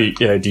 Yeah. We'd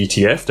be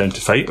DTF, down to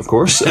fight, of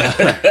course.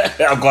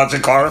 I'm glad you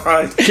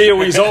clarified.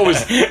 KOE's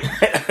always...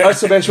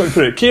 That's the best way to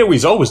put it.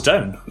 KOE's always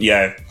down.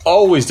 Yeah.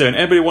 Always down.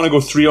 Anybody want to go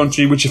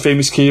 3-on-3 with your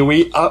famous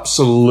KOE?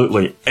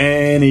 Absolutely.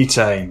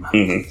 Anytime.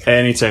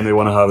 Anytime they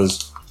want to have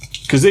us.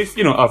 Because they've,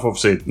 I've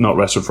obviously not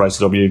wrestled for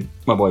ICW.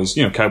 My boys,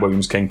 Kai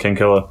Williams, King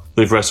Killer,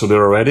 they've wrestled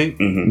there already.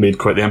 Made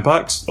quite the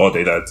impact. Oh,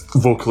 they did.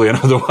 Vocally and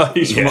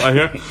otherwise, from what I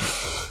hear.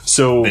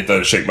 So they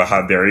didn't shake my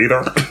hand there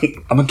either.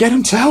 I'm gonna get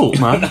him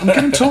told, man. I'm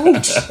getting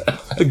told.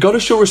 I gotta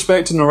show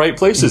respect in the right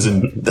places,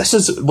 and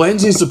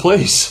Lindsay's the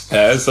place.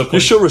 Yeah, it's the place. You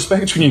show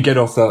respect when you get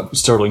off that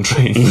Stirling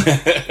train.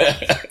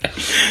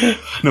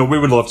 No, we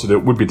would love to do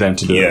it. We'd be down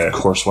to do it, of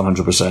course,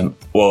 100%.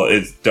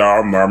 Well, there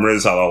are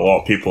murmurs that a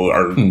lot of people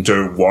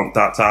do want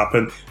that to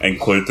happen,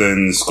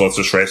 including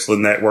Scottish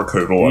Wrestling Network,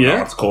 who wrote an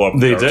article up.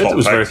 They did. It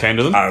was very kind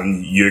of them.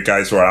 And you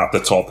guys were at the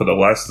top of the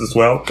list as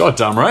well.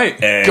 Goddamn right.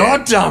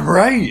 Goddamn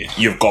right.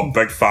 You've got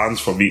big fans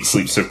from Eat,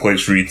 Sleep,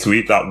 Suplex,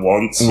 Retweet that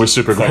want. We're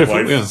super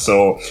grateful. Yeah.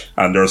 So,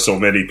 and there are so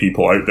many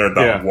people out there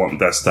that want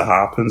this to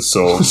happen.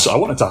 So I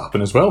want it to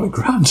happen as well. It'd be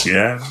grand.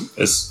 Yeah,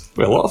 it'd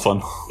be a lot of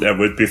fun. It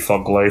would be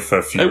Thug Life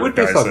if you were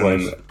guys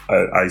in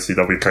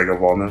ICW King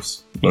of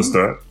Honors. Let's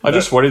do it. I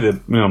just worry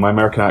that my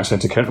American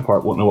accented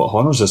counterpart won't know what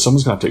Honors is.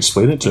 Someone's going to have to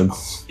explain it to him.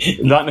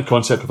 That and the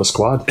concept of a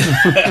squad.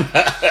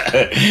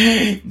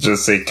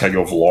 Just say King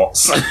of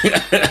Lots.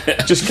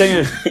 Just King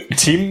of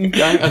Team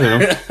Gang. I don't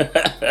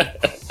know.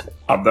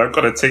 I'm now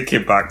going to take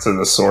you back to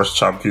the Source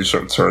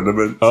Championship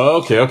tournament.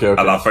 Oh, okay. And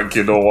I think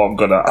you know what I'm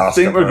going to ask.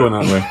 I think we're going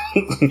that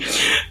way.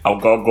 I'm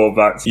going to go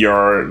back to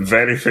your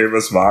very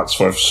famous match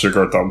with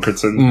Sugar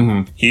Dunkerton.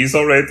 Mm-hmm. He's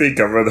already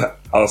given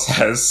us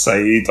his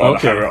side on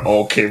how it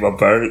all came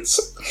about.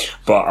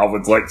 But I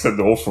would like to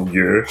know from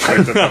you,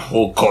 how did the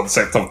whole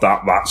concept of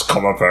that match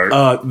come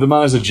about? The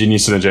man is a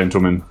genius and a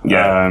gentleman.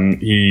 Yeah.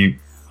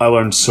 I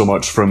learned so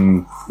much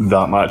from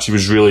that match. He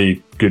was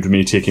really good with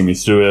me, taking me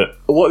through it.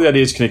 A lot of the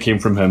ideas kind of came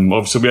from him.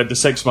 Obviously, we had the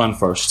 6-man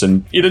first,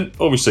 and he didn't,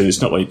 obviously, it's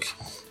not like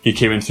he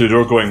came in through the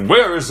door going,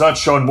 "Where is that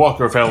Sean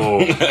Walker fellow?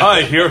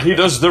 I hear he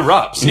does the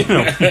raps,"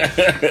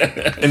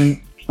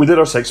 And we did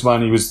our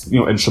 6-man. He was,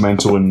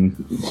 instrumental in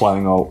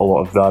planning a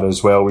lot of that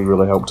as well. We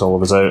really helped all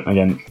of us out. And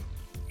again,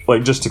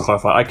 just to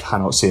clarify, I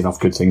cannot say enough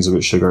good things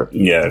about Sugar.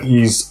 Yeah.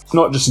 He's,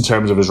 not just in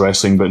terms of his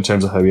wrestling, but in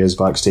terms of how he is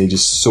backstage,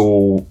 is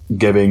so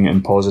giving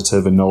and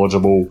positive and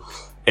knowledgeable.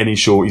 Any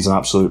show, he's an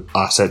absolute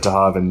asset to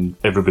have, and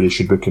everybody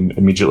should book him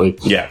immediately.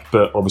 Yeah.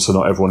 But obviously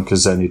not everyone,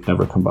 because then he'd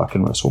never come back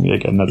and wrestle me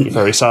again. That'd be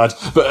very sad.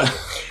 But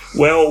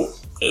well,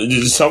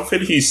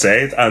 something he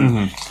said,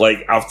 and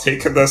I've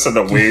taken this in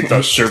a way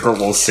that Sugar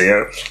will say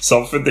it.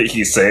 Something that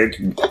he said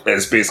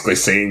is basically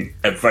saying,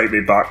 "Invite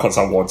me back because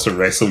I want to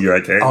wrestle you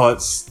again." Oh,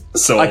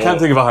 I can't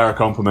think of a higher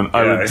compliment.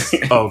 I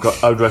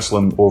would wrestle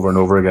him over and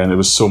over again. It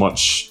was so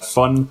much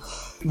fun.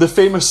 The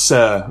famous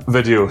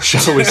video,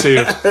 shall we say,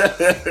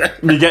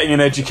 of me getting an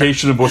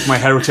education of both my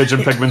heritage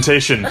and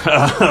pigmentation.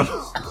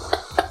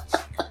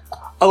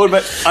 I'll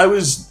admit, I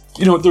was...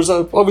 there's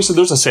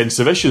a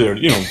sensitive issue there.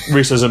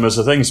 Racism is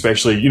a thing,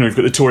 especially, you've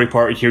got the Tory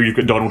party here, you've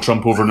got Donald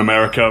Trump over in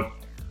America.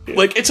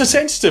 It's a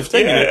sensitive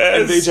thing, and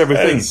it invades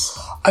everything.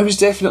 I was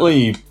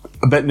definitely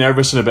a bit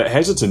nervous and a bit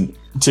hesitant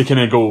to kind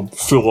of go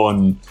full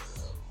on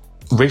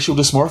racial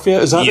dysmorphia.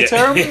 Is that the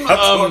term? I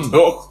don't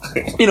know.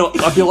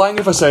 I'd be lying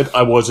if I said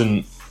I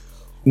wasn't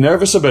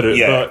nervous about it,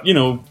 but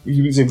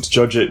he was able to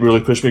judge it, really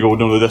pushed me, go,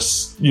 no,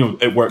 this,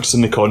 it works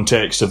in the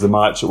context of the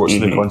match, it works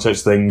in the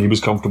context thing. He was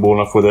comfortable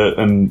enough with it,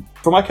 and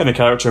for my kind of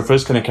character, for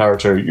his kind of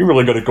character, you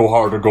really got to go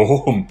hard or go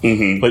home.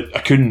 You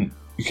couldn't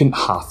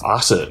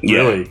half-ass it,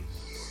 really.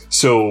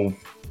 So,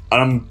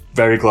 and I'm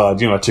very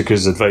glad, I took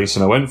his advice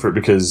and I went for it,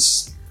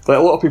 because a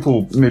lot of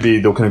people, maybe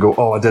they'll kind of go,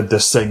 "Oh, I did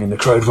this thing and the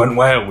crowd went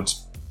wild."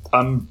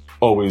 I'm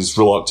always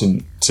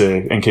reluctant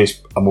to, in case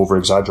I'm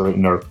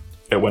over-exaggerating or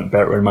it went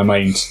better in my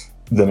mind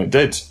than it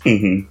did.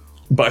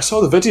 But I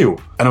saw the video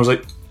and I was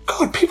like,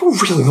 God, people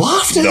really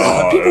laughed at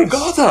that. People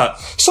got that.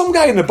 Some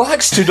guy in the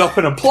back stood up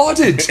and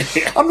applauded.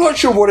 I'm not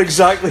sure what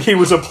exactly he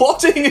was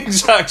applauding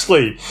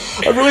exactly.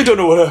 I really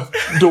don't want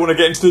to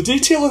get into the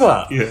detail of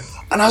that. Yeah.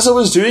 And as I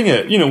was doing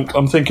it,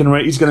 I'm thinking,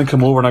 right, he's going to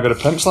come over and I got to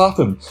pimp slap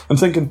him. I'm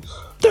thinking,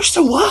 they're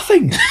still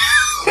laughing.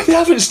 They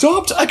haven't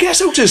stopped. I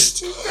guess I'll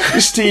just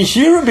stay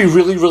here and be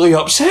really, really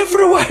upset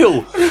for a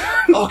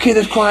while. Okay,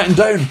 they've quietened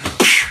down.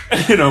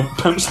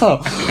 Pimp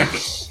slap.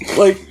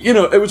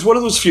 It was one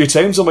of those few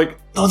times I'm like,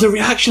 no, the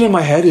reaction in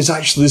my head is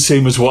actually the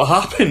same as what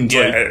happened.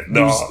 Yeah,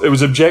 it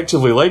was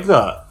objectively like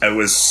that. It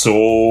was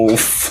so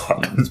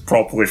fun. It was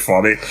properly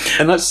funny.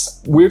 And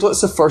that's weird.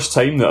 That's the first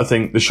time that I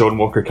think the Sean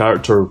Walker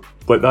character,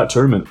 that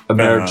tournament,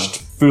 emerged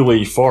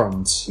fully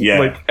formed.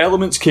 Yeah.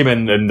 Elements came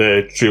in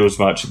the trios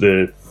match,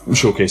 the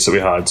showcase that we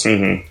had.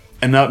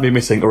 And that made me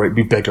think, all right,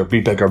 be bigger,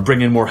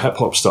 bring in more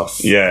hip-hop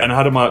stuff. Yeah. And I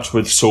had a match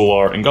with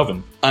Solar and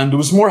Govan. And there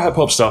was more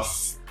hip-hop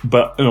stuff,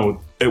 but,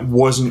 it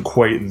wasn't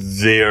quite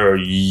there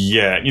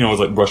yet. It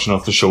was brushing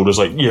off the shoulders,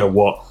 yeah,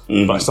 what?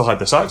 But I still had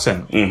this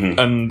accent.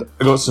 And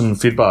I got some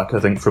feedback, I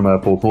think, from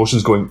Pole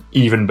Promotions going,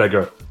 even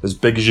bigger, as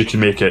big as you can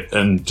make it,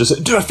 and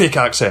just do a fake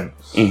accent.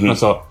 And I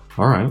thought,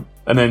 all right.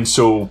 And then,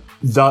 so,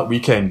 that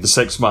weekend, the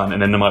 6-man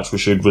and in the match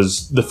with Shug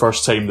was the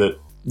first time that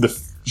the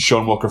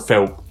Sean Walker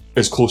felt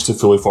as close to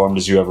fully formed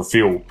as you ever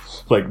feel.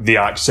 The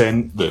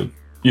accent, the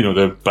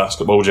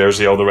basketball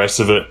jersey, all the rest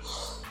of it.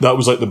 That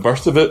was the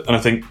birth of it. And I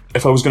think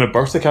if I was going to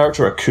birth the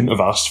character, I couldn't have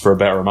asked for a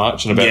better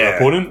match and a better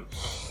opponent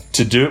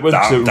to do it with.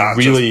 That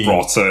really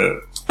just brought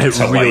it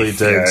to really life,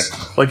 did.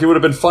 It would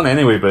have been fun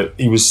anyway, but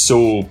he was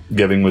so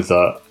giving with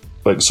that.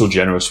 So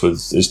generous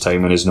with his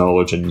time and his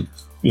knowledge and,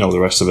 the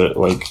rest of it.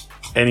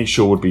 any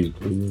show would be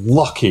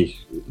lucky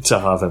to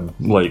have him.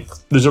 Like,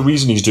 there's a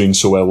reason he's doing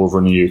so well over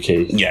in the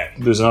UK. Yeah.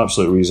 There's an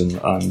absolute reason,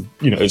 and,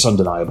 it's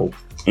undeniable.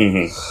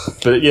 Mm-hmm.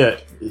 But yeah,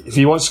 if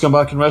he wants to come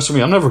back and wrestle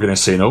me, I'm never going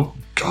to say no.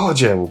 God,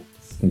 yeah, we'll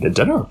get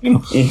dinner,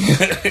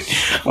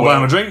 I'll buy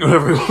him a drink,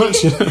 whatever he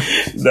wants,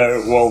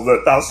 No,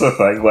 well, that's the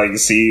thing. Like,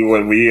 see,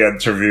 when we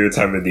interviewed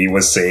him and he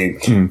was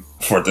saying,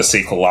 for the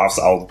sake of laughs,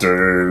 I'll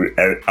do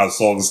it as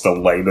long as the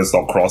line is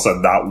not crossed,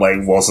 and that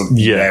line wasn't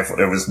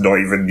it was not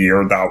even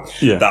near that.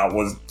 Yeah. That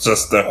was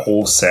just, the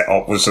whole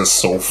setup was just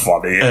so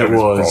funny. It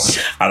was.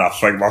 And I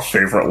think my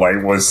favourite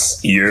line was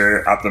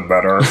you at the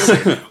mirror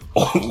saying,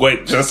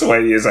 wait, just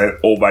when he said,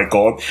 oh my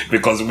god,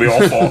 because we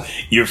all thought,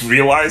 you've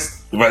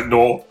realised, but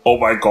no, oh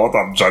my god,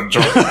 I'm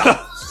Ginger.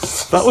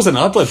 That was an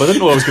ad lib. I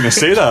didn't know I was going to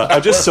say that. I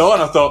just saw it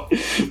and I thought,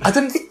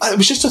 it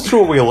was just a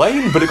throwaway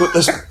line, but it got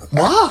this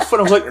laugh, and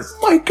I was like, oh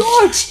my god!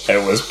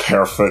 It was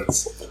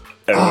perfect.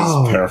 It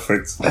was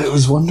perfect. It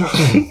was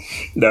wonderful.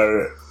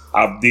 Now,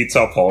 I need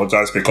to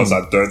apologise because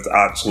I did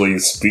actually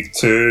speak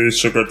to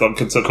Sugar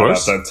Duncanton and I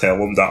did tell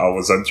him that I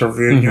was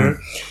interviewing you.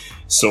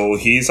 So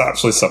he's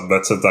actually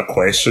submitted a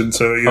question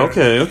to you.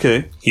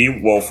 Okay.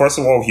 First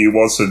of all, he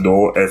wants to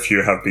know if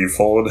you have been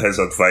following his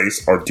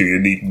advice or do you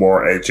need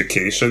more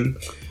education.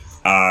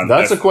 And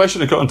that's a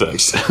question of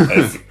context.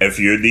 if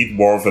you need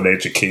more of an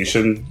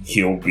education,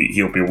 he'll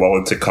be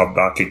willing to come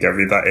back and give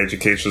you that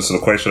education. So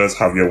the question is,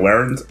 have you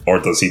learned or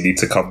does he need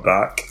to come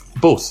back?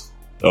 Both.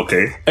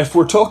 Okay. If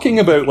we're talking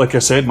about, like I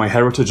said, my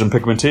heritage and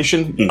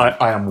pigmentation,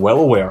 I am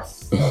well aware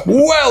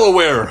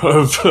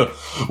of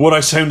what I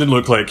sound and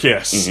look like,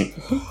 yes.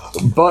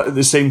 But at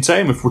the same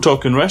time, if we're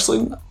talking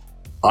wrestling,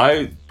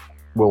 I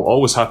will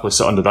always happily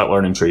sit under that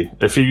learning tree.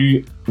 If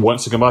he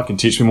wants to come back and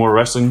teach me more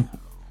wrestling,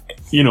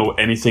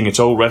 anything at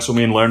all, wrestle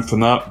me and learn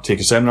from that,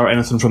 take a seminar,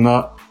 anything from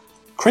that,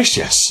 Christ,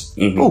 yes.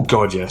 Oh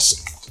God,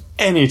 yes.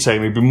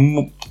 Anytime, he'd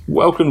be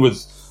welcomed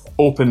with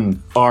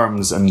open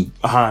arms and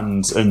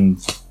hands and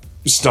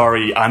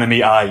starry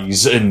anime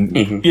eyes and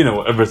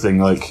everything.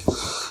 Like,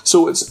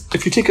 so it's,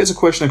 if you take it as a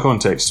question of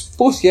context,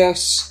 both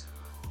yes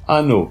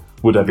and no.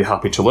 Would I be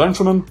happy to learn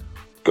from him?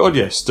 God,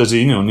 yes. Does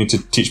he need to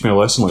teach me a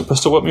lesson, like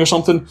pistol whip me or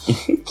something?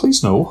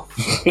 Please no.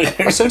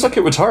 That sounds like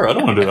it would hurt. I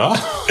don't want to do that.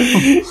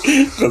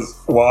 Because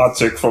what I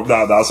took from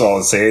that's what I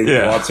was saying.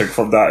 What I took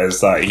from that is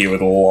that he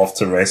would love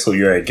to wrestle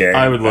you again.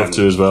 I would love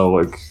to as well.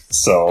 Like,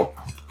 so,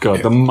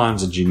 God, the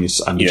man's a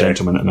genius and a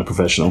gentleman and a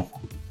professional.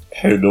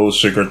 Who knows?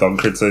 Sugar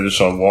Duncanton,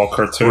 Sean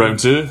Walker too. Round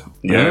 2.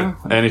 Yeah.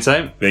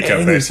 Anytime. Make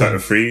it best out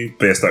of 3,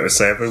 best out of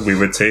 7. We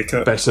would take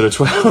it. Best out of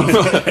 12.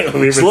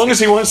 As long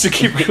as he wants to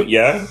keep going.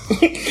 Yeah.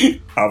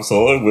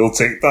 Absolutely. We'll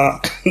take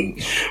that.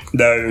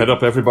 Now, head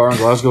up every bar in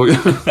Glasgow.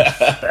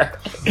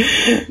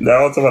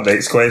 Now on to my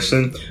next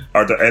question.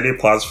 Are there any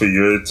plans for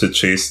you to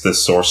chase the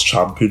Source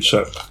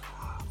Championship?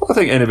 I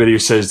think anybody who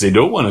says they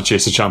don't want to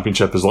chase the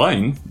championship is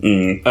lying.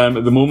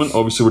 At the moment,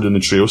 obviously, we're doing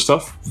the trio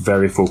stuff.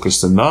 Very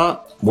focused on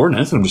that. More than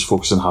anything, I'm just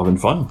focused on having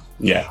fun.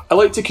 Yeah. I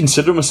like to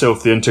consider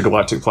myself the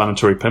Intergalactic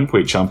Planetary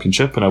Pimpweight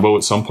Championship, and I will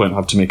at some point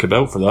have to make a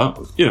belt for that.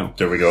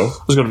 There we go.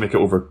 I was going to make it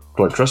over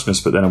Black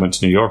Christmas, but then I went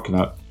to New York, and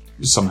that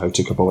somehow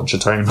took up a bunch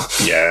of time.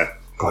 Yeah.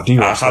 God, New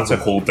York. I had to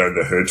hold down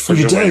the hood for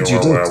you did.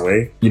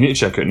 Away. You need to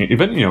check it. You've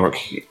been to New York?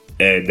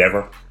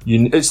 Never.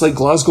 It's like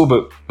Glasgow,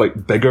 but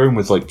like bigger and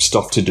with like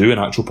stuff to do and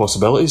actual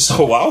possibilities.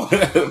 Oh wow!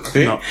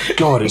 Okay. No,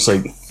 God, it's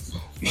like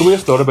the way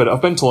I've thought about it.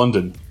 I've been to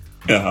London,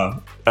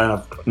 and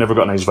I've never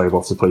got a nice vibe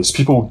off the place.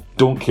 People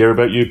don't care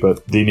about you,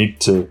 but they need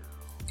to.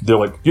 They're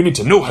like, you need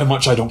to know how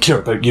much I don't care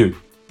about you.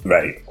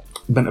 Right.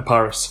 Been to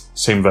Paris,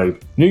 same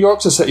vibe. New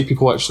York's a city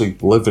people actually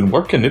live and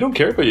work in. They don't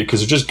care about you because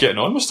they're just getting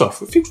on with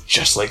stuff. It feels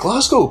just like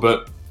Glasgow,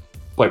 but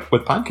like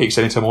with pancakes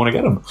anytime I want to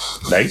get them.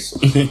 Nice.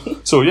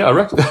 So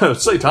yeah,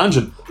 slight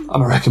tangent. I'm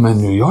gonna recommend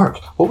New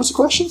York. What was the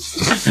question?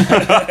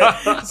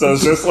 So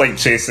it's just like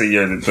chasing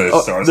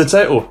the stars. The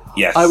title.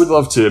 Yes. I would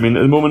love to. I mean,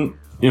 at the moment,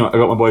 I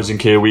got my boys in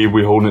KOE.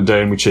 We're holding it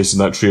down. We're chasing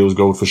that Trios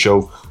Gold for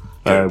show.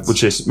 We're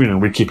chasing.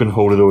 We're keeping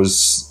hold of those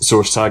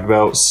Source Tag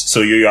belts.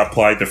 So you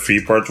apply the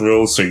Freebird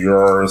rules. So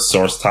you're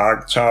Source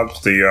Tag champ.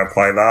 Do you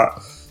apply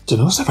that? Do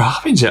you know it's never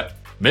happened yet?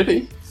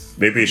 Maybe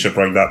you should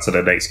bring that to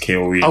the next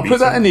KOE. I'll put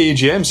that in the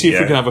AGM. See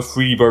if we can have a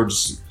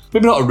Freebirds.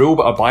 Maybe not a rule,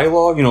 but a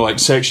bylaw, like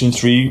Section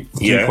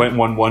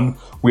 3.11.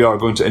 We are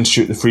going to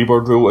institute the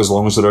Freebird rule as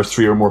long as there are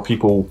 3 or more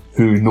people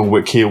who know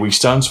what KOE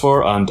stands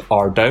for and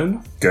are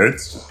down. Good.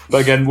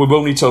 But again, we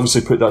will need to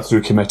obviously put that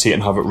through committee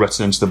and have it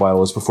written into the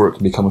bylaws before it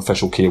can become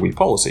official KOE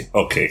policy.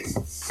 Okay.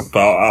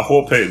 But I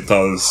hope it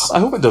does. I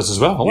hope it does as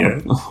well.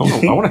 I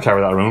want to carry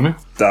that around with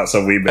me. That's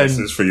a wee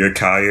message for you,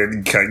 Kai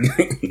and King.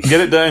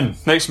 Get it down.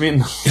 Next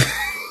meeting.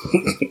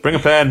 Bring a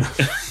pen.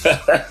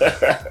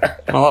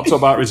 My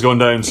laptop battery's going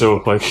down,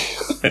 so like.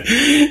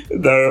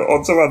 Now,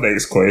 on to my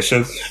next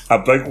question. A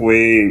big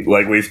way,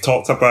 like we've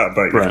talked about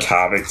your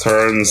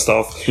character and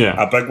stuff.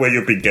 Yeah. A big way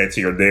you've been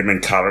getting your name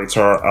and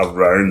character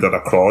around and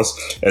across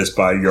is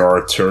by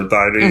your tour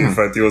diary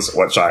videos,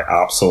 which I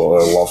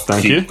absolutely love.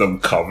 Keep them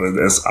coming.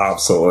 It's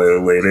absolutely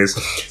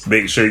hilarious.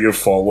 Make sure you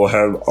follow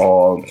him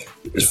on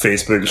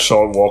Facebook,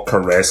 Sean Walker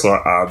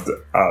Wrestler, and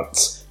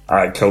at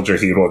I Killed Your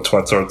Hero on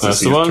Twitter to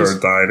see his tour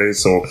diary,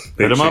 so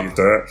make sure you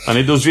do it. I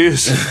need those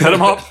views. Hit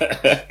him up.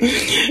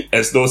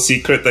 It's no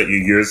secret that you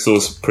use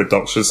those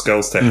production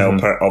skills to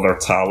help out other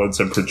talents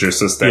and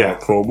producers their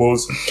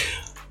promos.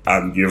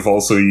 And you've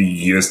also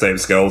used them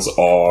skills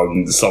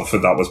on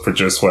something that was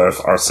produced with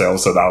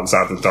ourselves and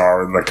Alexander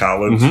Darwin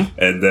McCallum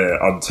in the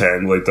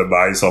untimely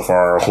demise of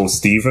our host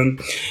Stephen.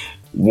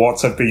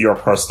 What have been your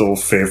personal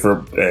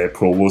favourite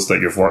promos that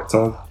you've worked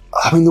on?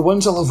 I mean, the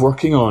ones I love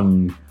working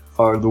on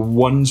are the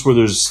ones where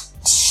there's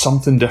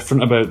something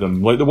different about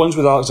them. Like the ones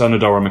with Alexander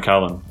Darwin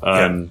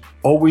McCallum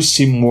always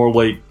seem more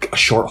like a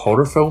short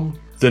horror film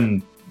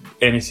than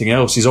anything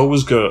else. He's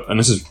always got, and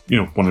this is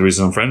one of the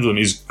reasons I'm friends with him,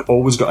 he's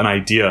always got an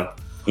idea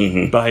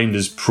behind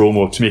his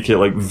promo to make it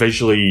like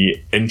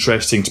visually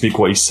interesting, to make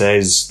what he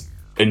says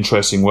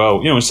interesting.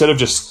 Well, instead of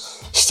just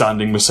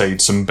standing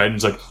beside some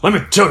bins like, let me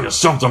tell you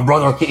something,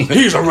 brother,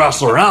 he's a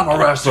wrestler and I'm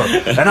a wrestler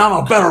and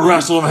I'm a better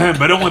wrestler than him,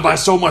 but only by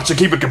so much to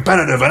keep it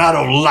competitive, and I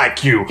don't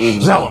like you.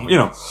 Tell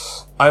him,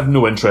 I have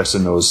no interest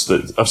in those.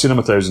 I've seen them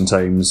 1,000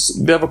 times.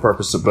 They have a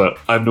purpose, but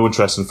I have no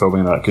interest in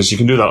filming that, because you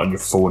can do that on your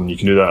phone, you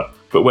can do that.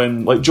 But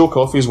when, like Joe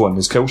Coffey's one,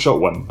 his kill shot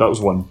one, that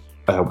was one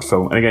I helped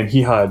film. And again,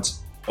 he had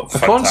a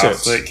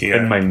concept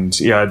in mind.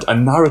 He had a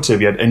narrative,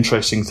 he had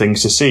interesting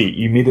things to say.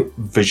 You made it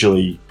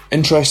visually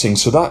interesting,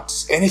 so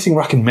that's anything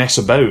where I can mess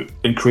about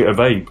and create a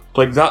vibe.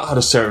 Like that had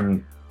a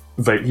certain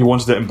vibe. He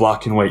wanted it in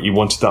black and white, he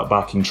wanted that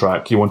backing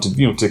track, he wanted,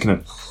 to kind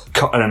of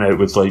cut in and out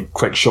with like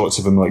quick shots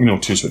of him, like,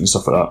 two swing and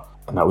stuff like that.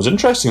 And that was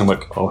interesting. I'm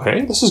like, oh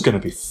hey, this is going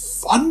to be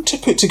fun to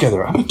put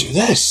together. I'm going to do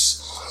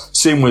this.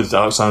 Same with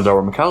Alexander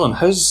Darwin McCallum.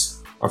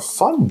 His are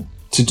fun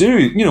to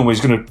do. When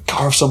he's going to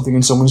carve something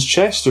in someone's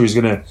chest, or he's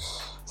going to,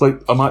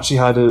 like, I actually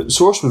had a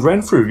source with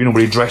Renfrew,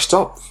 where he dressed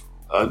up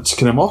to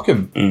kind of mock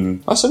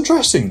him. That's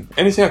interesting.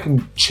 Anything I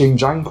can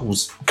change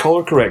angles,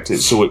 colour correct it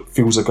so it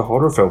feels like a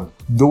horror film.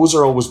 Those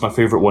are always my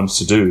favourite ones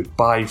to do,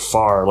 by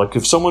far. Like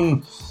if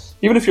someone,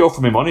 even if you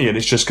offer me money and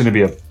it's just going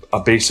to be a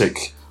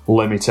basic,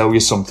 let me tell you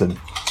something,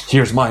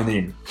 here's my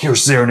name,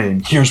 here's their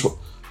name, here's what...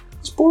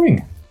 It's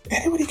boring.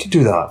 Anybody can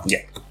do that.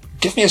 Yeah.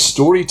 Give me a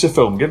story to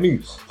film. Let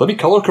me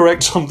colour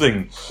correct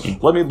something.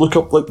 Let me look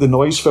up like the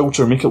noise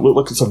filter, make it look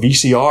like it's a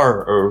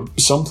VCR or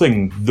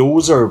something.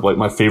 Those are like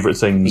my favourite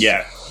things.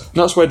 Yeah.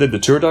 And that's why I did the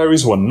Tour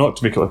Diaries one, not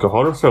to make it like a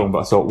horror film, but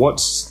I thought,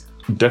 what's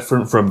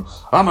different from,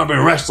 I'm going to be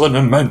wrestling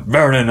in Mount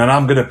Vernon and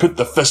I'm going to put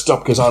the fist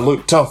up because I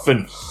look tough,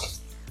 and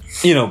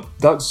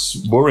that's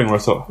boring. Where I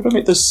thought, how do I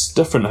make this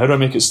different? How do I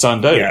make it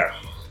stand out? Yeah.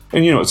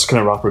 And it's kind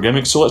of rapper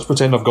gimmick, so let's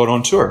pretend I've gone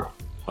on tour.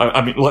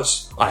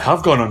 I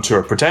have gone on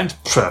tour. Pretend?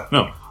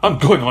 No, I'm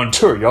going on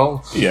tour,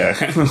 y'all. Yeah.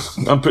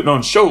 I'm putting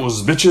on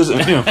shows, bitches.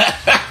 And,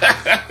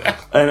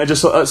 and I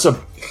just thought that's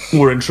a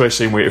more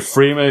interesting way to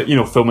frame it.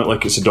 Film it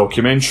like it's a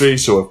documentary,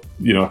 so,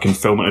 I can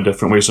film it in a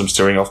different way, so I'm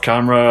staring off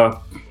camera.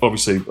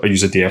 Obviously, I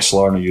use a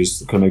DSLR and I use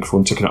the kind of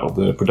microphone to connect up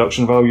the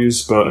production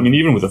values. But,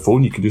 even with a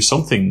phone, you can do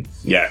something.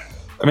 Yeah.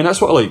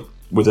 That's what I like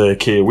with a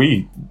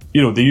KOE.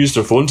 They use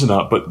their phones and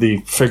that, but they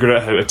figure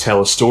out how to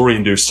tell a story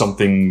and do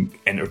something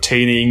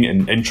entertaining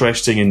and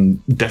interesting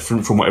and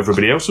different from what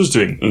everybody else was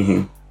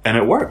doing. And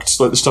it worked.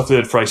 Like the stuff they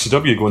did for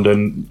ICW going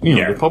down,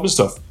 the pub and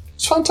stuff.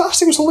 It's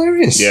fantastic. It was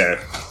hilarious.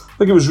 Yeah.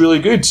 Like, it was really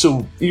good.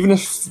 So even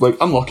if, like,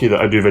 I'm lucky that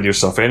I do video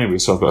stuff anyway,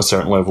 so I've got a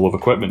certain level of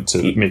equipment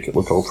to make it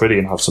look all pretty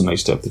and have some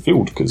nice depth of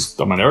field, because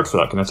I'm a nerd for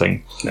that kind of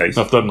thing. Nice.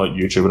 I've done, like,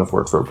 YouTube and I've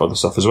worked for other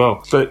stuff as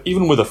well. But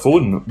even with a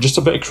phone, just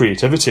a bit of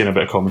creativity and a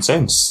bit of common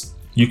sense,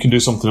 you can do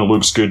something that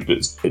looks good, but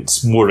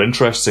it's more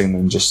interesting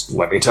than just,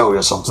 let me tell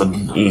you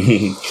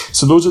something.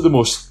 So those are the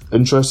most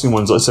interesting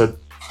ones. Like I said,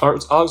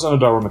 Alexander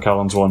Darwin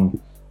McCallum's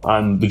one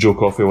and the Joe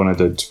Coffey one I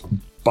did,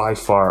 by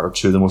far, are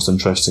two of the most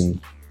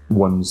interesting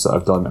ones that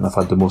I've done, and I've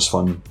had the most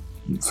fun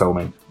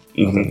filming.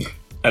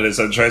 And it's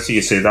interesting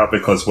you say that,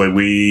 because when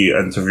we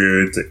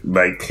interviewed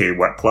Mike K.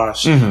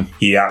 Whiplash,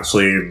 he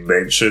actually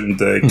mentioned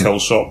the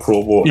Killshot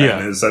promo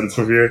in his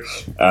interview,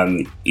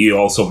 and he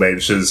also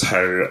mentions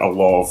how a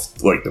lot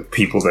of like the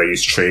people that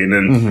he's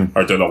training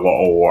are doing a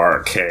lot of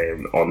work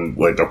on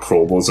like their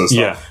promos and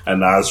stuff,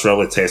 and that's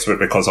really testament,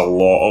 because a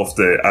lot of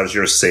the, as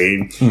you're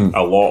saying,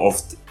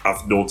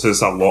 I've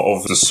noticed a lot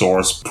of the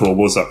source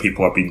promos that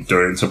people have been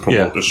doing to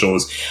promote the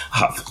shows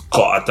have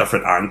got a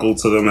different angle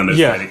to them, and it's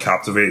very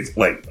captivating.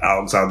 Like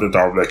Alexander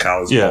Darwin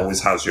McCallum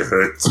always has you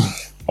hooked.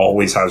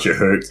 Always has you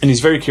hooked. And he's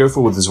very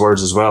careful with his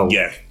words as well.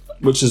 Yeah.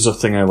 Which is a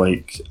thing I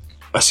like.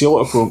 I see a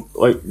lot of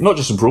like, not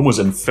just in promos,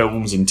 in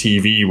films and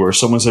TV, where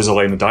someone says a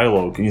line of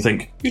dialogue and you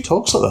think, who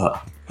talks like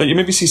that? Like, you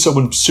maybe see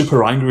someone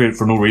super angry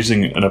for no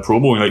reason in a promo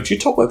and you're like, do you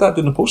talk like that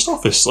in the post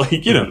office?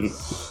 Like,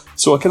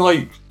 So I kind of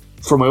like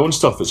for my own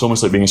stuff, it's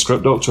almost like being a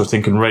script doctor,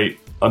 thinking, right,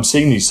 I'm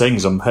saying these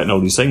things, I'm hitting all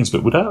these things,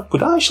 but would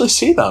I actually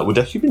say that? Would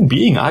a human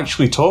being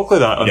actually talk like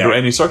that under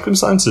any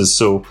circumstances?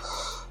 So,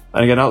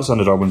 and again,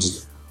 Alexander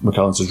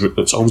McAllister's,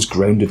 it's always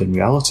grounded in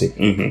reality.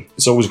 Mm-hmm.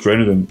 It's always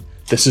grounded in,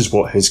 this is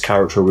what his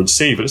character would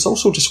say, but it's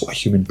also just what a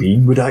human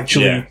being would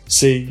actually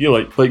say. You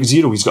know, like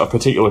Zero, he's got a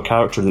particular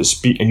character that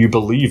speak, and you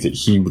believe that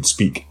he would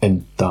speak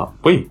in that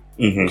way,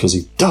 because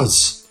he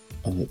does,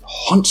 and it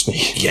haunts me.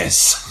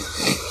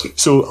 Yes.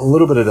 So a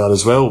little bit of that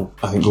as well,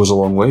 I think, goes a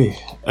long way.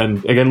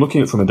 And again, looking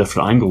at it from a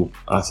different angle,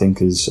 I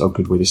think is a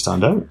good way to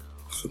stand out.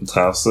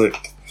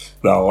 Fantastic.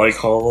 Now, I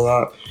like all of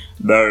that.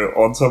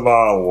 Now, on to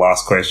my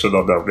last question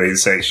of the main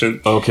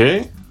section.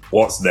 Okay.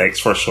 What's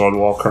next for Sean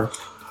Walker?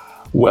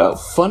 Well,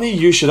 funny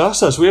you should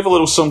ask this. We have a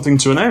little something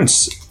to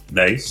announce.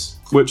 Nice.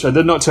 Which I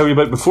did not tell you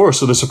about before,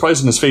 so the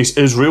surprise in his face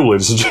is real,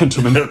 ladies and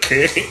gentlemen.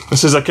 Okay.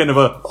 This is a kind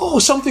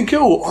of something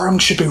cool, or I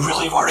should be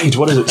really worried.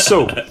 What is it?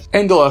 So,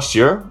 end of last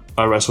year,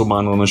 I wrestled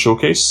Manley in the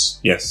showcase.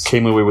 Yes.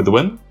 Came away with the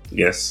win.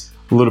 Yes.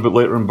 A little bit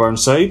later in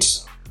Burnside,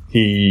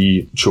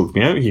 he choked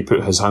me out. He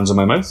put his hands in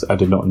my mouth. I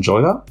did not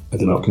enjoy that. I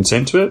did not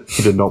consent to it.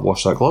 He did not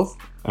wash that glove.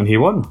 And he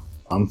won.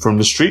 I'm from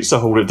the streets. I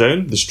hold it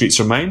down. The streets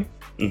are mine.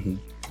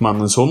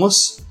 Manly's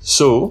homeless.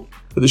 So,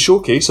 at the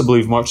showcase, I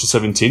believe March the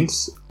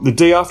 17th, the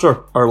day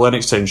after our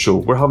Lennox Town show,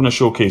 we're having a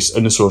showcase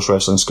in the Source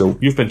Wrestling School.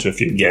 You've been to a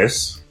few.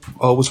 Yes.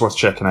 Always worth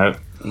checking out.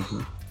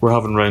 We're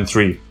having round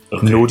 3.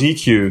 Okay. No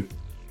DQ.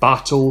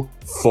 Battle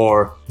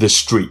for the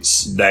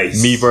streets.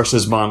 Nice. Me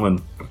versus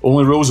Manlin.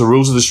 Only rules are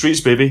rules of the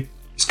streets, baby.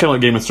 It's kind of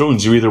like Game of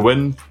Thrones. You either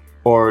win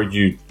or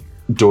you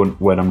don't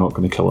win. I'm not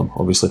going to kill him,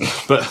 obviously.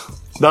 But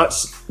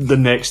that's the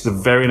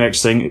very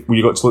next thing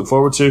you got to look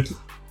forward to.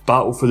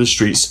 Battle for the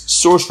Streets,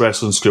 Source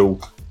Wrestling School,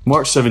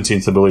 March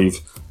 17th, I believe.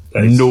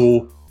 Nice.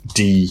 No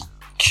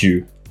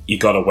DQ. You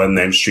gotta win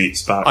them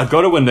streets back. I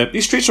gotta win them.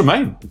 These streets are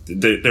mine.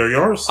 They're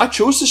yours. I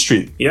chose the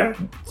street. Yeah.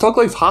 Thug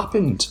Life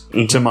happened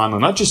to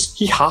Manlin.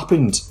 He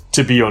happened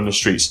to be on the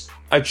streets.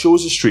 I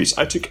chose the streets.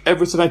 I took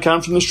everything I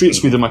can from the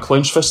streets, with my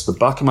clenched fist at the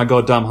back of my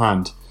goddamn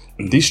hand.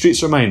 These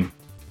streets are mine.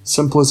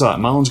 Simple as that.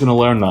 Manlin's gonna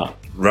learn that.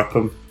 Rip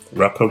him.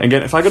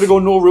 Again, if I gotta go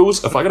no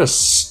rules, if I gotta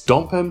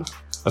stomp him,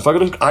 if I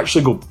gotta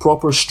actually go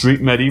proper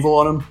street medieval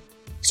on him,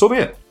 so be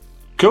it.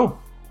 Cool.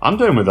 I'm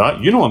down with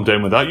that. You know I'm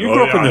down with that. You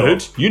grew up in the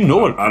hood. You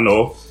know it. I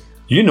know.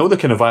 You know the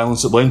kind of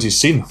violence that Lindsay's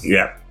seen.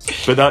 Yeah.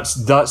 But that's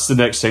the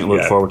next thing to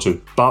look forward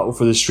to. Battle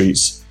for the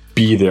streets.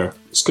 Be there.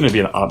 It's going to be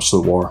an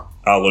absolute war.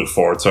 I look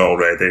forward to it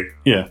already.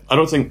 Yeah. I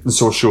don't think the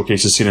Source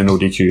Showcase has seen a no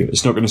DQ.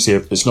 It's not going to see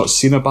it's not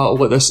seen a battle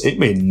like this. It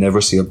may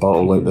never see a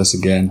battle like this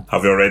again.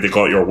 Have you already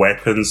got your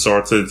weapon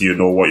sorted? Do you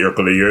know what you're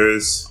going to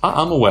use?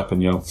 I'm a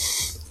weapon, yo.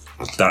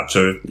 That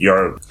too.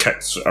 Your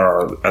kicks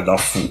are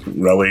enough,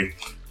 really.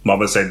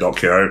 Mama said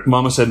knock you out.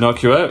 Mama said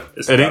knock you out.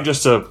 It ain't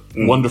just a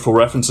wonderful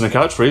reference and a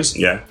catchphrase.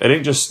 Yeah. It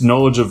ain't just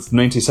knowledge of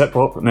 90s hip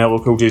hop and LL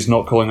Cool J's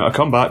not calling it a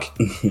comeback.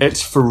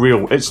 It's for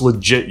real. It's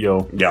legit,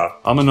 yo. Yeah.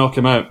 I'm gonna knock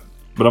him out.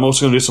 But I'm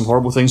also gonna do some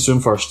horrible things to him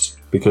first.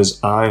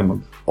 Because I am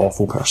an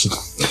awful person.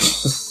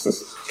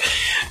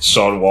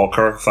 Sean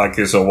Walker, thank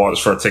you so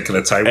much for taking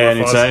the time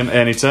with us.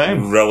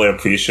 Anytime. Really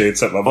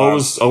appreciate it, my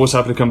man. Always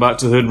happy to come back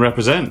to the hood and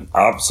represent.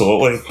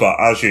 Absolutely. But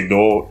as you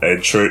know,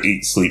 in true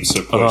Eat, Sleep,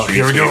 Suplex,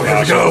 here we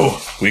go.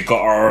 We got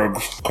our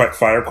quick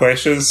fire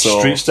questions. So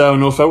Street style,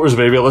 no filters,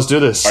 baby. Let's do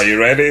this. Are you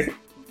ready?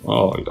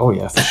 Oh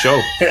yeah, for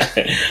sure.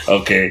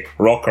 Okay.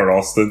 Rock or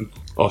Austin?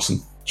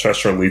 Austin.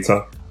 Trish or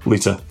Lita?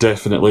 Lita.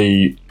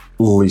 Definitely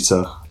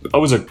Lita. I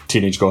was a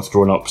teenage goth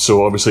growing up,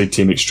 so obviously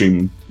Team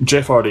Extreme.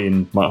 Jeff Hardy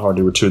and Matt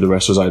Hardy were two of the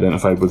wrestlers I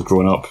identified with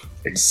growing up.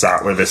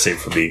 Exactly the same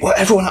for me. Well,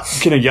 everyone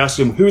kind of, you ask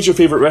him, who was your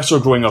favourite wrestler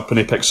growing up, and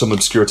they pick some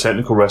obscure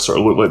technical wrestler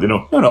to look like they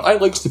know. No, I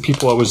liked the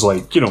people I was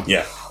like,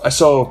 Yeah. I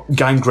saw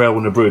Gangrel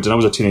in the Brood, and I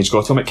was a teenage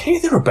goth. I'm like, hey,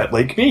 they're a bit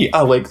like me.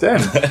 I like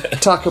them.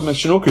 Taka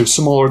Michinoku,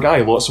 smaller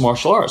guy, lots of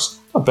martial arts.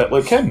 A bit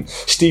like him.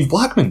 Steve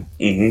Blackman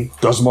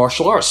does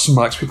martial arts,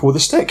 smacks people with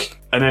a stick.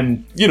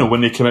 And then,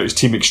 when they came out as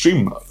Team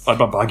Extreme, I had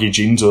my baggy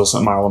jeans with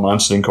Marilyn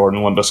Manson and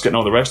Gordon Limp Bizkit and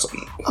all the rest.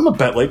 I'm a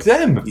bit like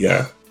them.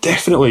 Yeah.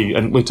 Definitely.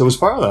 And Lita was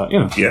part of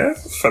that, Yeah,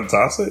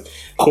 fantastic.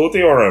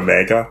 Cody or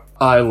Omega?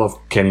 I love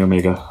Kenny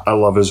Omega. I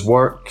love his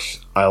work.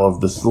 I love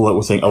the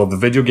little thing. I love the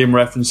video game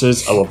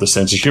references. I love the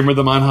sense of humour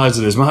the man has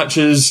in his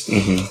matches.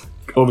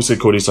 Obviously,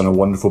 Cody's done a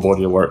wonderful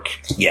body of work.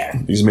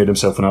 Yeah. He's made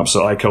himself an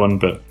absolute icon,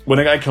 but when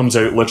a guy comes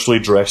out literally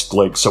dressed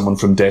like someone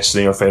from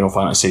Destiny or Final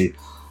Fantasy,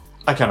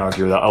 I can't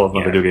argue with that. I love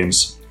my video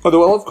games.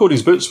 Although I love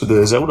Cody's boots with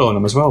the Zelda on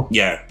them as well.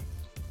 Yeah.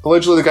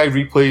 Allegedly, the guy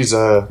replays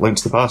Link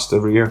to the Past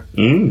every year.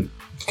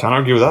 Can't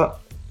argue with that.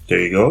 There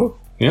you go.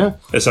 Yeah.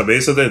 It's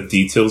amazing the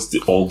details,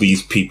 all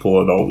these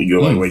people and all,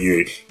 like when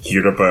you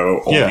hear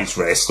about all these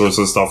wrestlers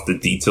and stuff, the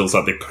details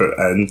that they put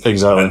in.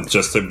 Exactly. And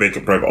just to make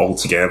it bring it all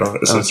together.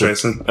 It's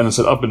interesting. And I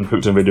said, I've been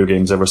hooked on video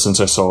games ever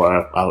since I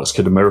saw Alex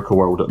Kidd in Miracle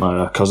World at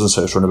my cousin's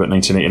house around about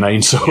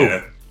 1989, so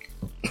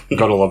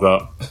gotta love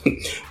that.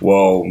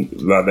 Well,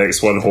 that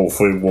next one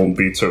hopefully won't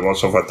be too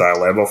much of a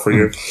dilemma for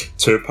you.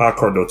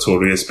 Tupac or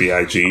Notorious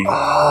B.I.G.?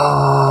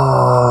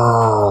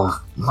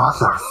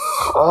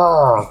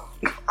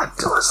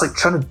 It's like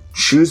trying to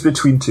choose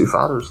between two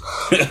fathers.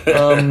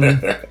 I'm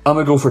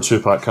gonna go for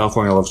Tupac.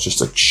 California Love's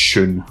just a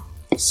tune.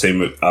 Same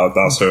with,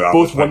 that's how I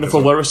Both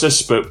wonderful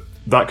lyricists, but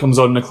that comes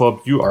on in the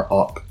club, you are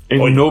up.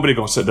 Ain't nobody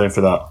gonna sit down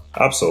for that.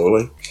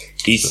 Absolutely.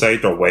 East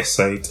side or west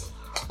side?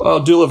 Well,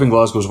 I do live in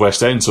Glasgow's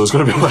West End, so it's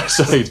going to be West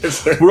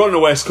Side. We're on the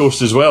West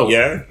Coast as well.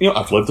 Yeah. You know,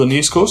 I've lived on the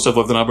East Coast. I've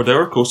lived in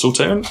Aberdare, coastal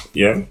town.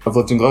 Yeah. I've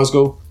lived in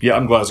Glasgow. Yeah,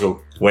 I'm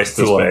Glasgow. West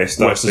is best.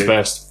 West is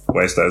best.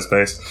 West is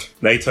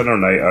best. Night in or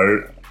night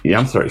out? Yeah,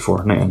 I'm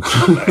 34. Night in.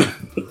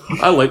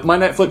 I like my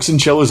Netflix and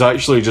chill is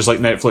actually just like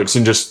Netflix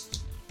and just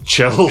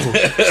chill.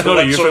 It's not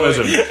a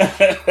euphemism.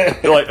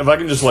 Like, if I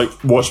can just like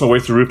watch my way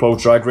through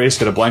RuPaul's Drag Race,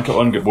 get a blanket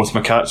on, get both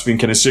my cats being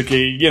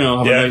Kinosuke, you know,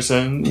 have a nice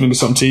in, maybe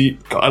something to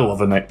eat. God, I love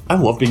a night. I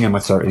love being in my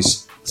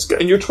 30s.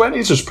 In your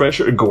 20s, there's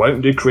pressure to go out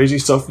and do crazy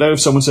stuff. Now, if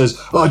someone says,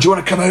 "Oh, do you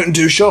want to come out and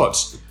do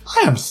shots?"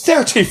 I am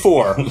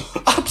 34.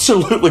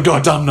 Absolutely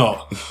goddamn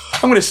not.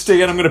 I'm going to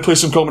stay in, I'm going to play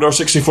some Commodore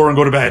 64 and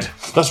go to bed.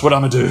 That's what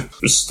I'm going to do.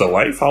 It's the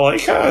life, I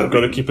like it. I've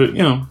got to keep it,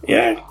 you know.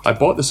 Yeah. I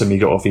bought this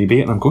Amiga off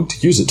eBay and I'm going to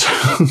use it.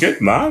 Good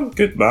man.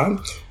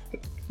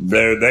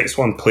 The next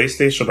one,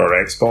 PlayStation or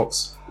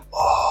Xbox?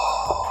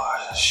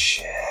 Oh,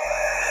 shit.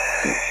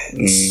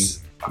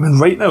 I mean,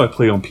 right now I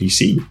play on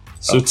PC.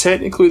 So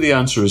technically the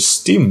answer is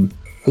Steam.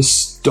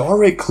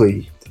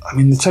 Historically, I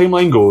mean, the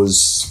timeline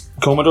goes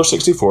Commodore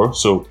 64,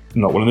 so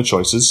not one of the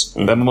choices.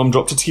 Then my mum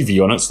dropped a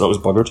TV on it, so that was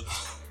buggered.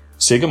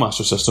 Sega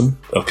Master System.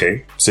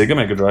 Okay. Sega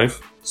Mega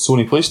Drive.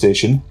 Sony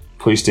PlayStation.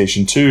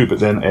 PlayStation 2, but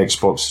then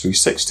Xbox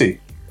 360.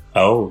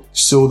 Oh.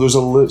 So there's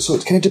so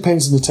it kind of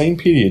depends on the time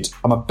period.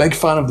 I'm a big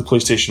fan of the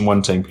PlayStation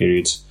 1 time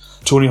period.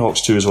 Tony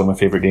Hawk's 2 is one of my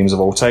favourite games of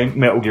all time.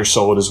 Metal Gear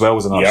Solid as well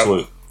was an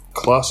absolute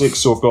classic.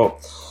 So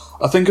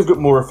I think I've got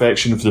more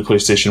affection for the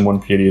PlayStation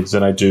 1 period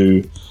than I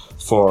do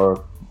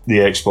for the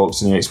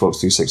Xbox and the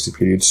Xbox 360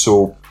 period.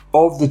 So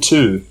of the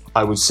two,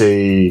 I would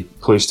say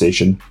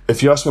PlayStation.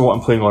 If you ask me what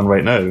I'm playing on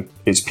right now,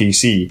 it's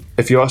PC.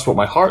 If you ask what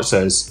my heart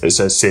says, it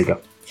says Sega.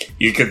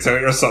 You can tell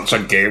you're such a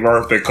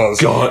gamer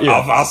because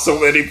I've asked so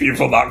many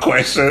people that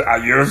question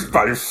and you've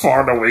by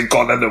far and away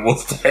gone in the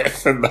most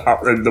depth in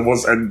the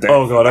most in-depth.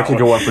 Oh god, I could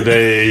go on for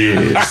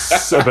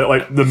days. A bit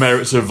like the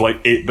merits of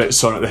like 8-bit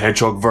Sonic the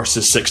Hedgehog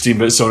versus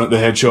 16-bit Sonic the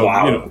Hedgehog.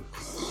 Wow.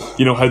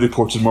 You know how they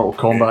ported Mortal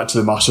Kombat to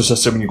the Master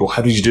System and you go,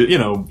 how did you do it? You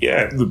know,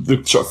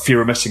 the sort of fear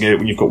of missing out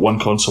when you've got one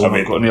console and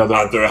not got any other.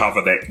 I do have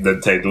a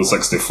Nintendo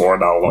 64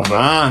 and I love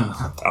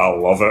it. I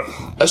love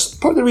it. That's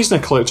part of the reason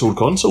I collect old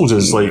consoles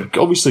is like,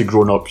 obviously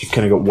growing up you've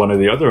kind of got one or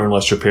the other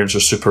unless your parents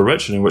are super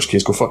rich, and in which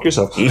case go fuck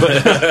yourself.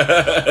 But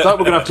that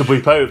we're going to have to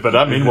bleep out, but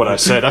I mean what I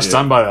said, I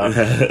stand by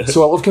that.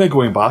 So I love kind of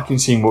going back and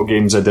seeing what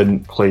games I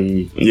didn't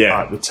play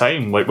at the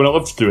time. Like when I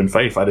lived through in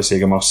Fife, I had a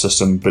Sega Master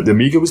System, but the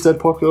Amiga was dead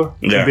popular.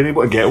 And being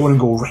able to get one and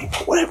go, right,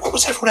 what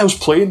was everyone else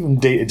playing from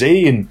day to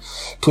day, and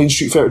playing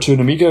Street Fighter 2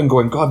 and Amiga and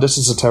going, God, this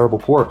is a terrible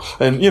port.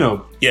 And, you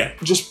know,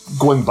 just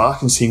going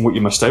back and seeing what you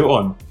missed out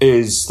on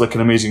is like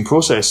an amazing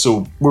process.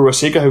 So we were a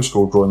Sega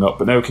household growing up,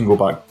 but now I can go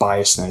back, buy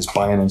a SNES,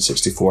 buy an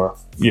N64,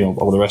 you know,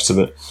 all the rest of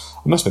it.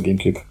 I miss my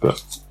GameCube,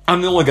 but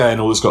I'm the only guy I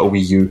know that's got a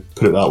Wii U,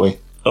 put it that way.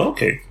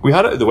 Okay. We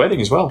had it at the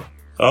wedding as well.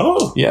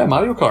 Oh. Yeah,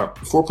 Mario Kart.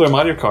 4-player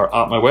Mario Kart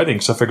at my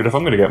wedding, so I figured if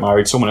I'm going to get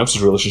married, someone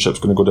else's relationship's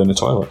going to go down the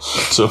toilet.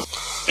 So...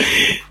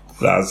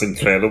 That's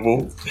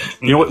incredible.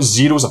 You know what?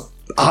 Zero's an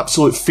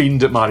absolute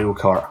fiend at Mario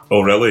Kart. Oh,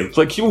 really?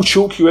 Like, he will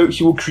choke you out,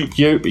 he will creep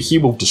you out, but he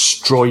will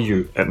destroy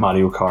you at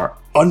Mario Kart.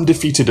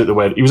 Undefeated at the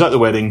wedding. He was at the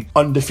wedding,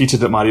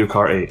 undefeated at Mario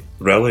Kart 8.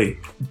 Really?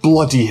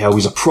 Bloody hell,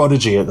 he's a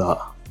prodigy at that.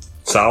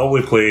 So I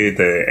only played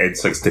the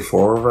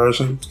N64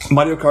 version.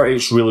 Mario Kart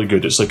 8's really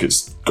good. It's like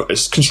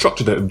it's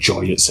constructed out of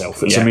joy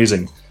itself. It's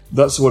amazing.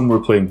 That's the one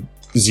we're playing.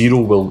 Zero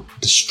will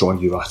destroy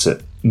you at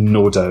it.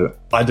 No doubt.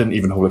 I didn't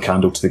even hold a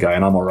candle to the guy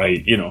and I'm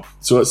alright, you know.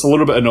 So it's a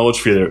little bit of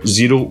knowledge for you there.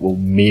 Zero will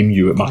maim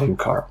you at Mario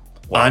Kart.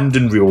 And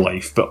in real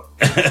life, but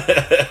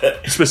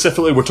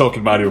specifically we're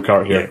talking Mario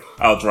Kart here.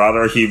 Yeah. I'd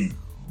rather he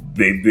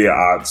made me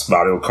at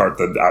Mario Kart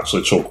than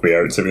actually choke me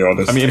out, to be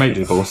honest. I mean, he might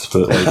do both,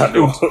 but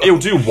like, he'll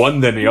do one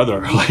then the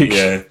other. Like,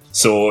 yeah.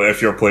 So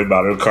if you're playing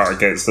Mario Kart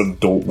against them,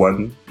 don't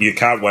win. You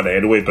can't win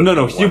anyway, but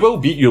no, he will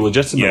beat you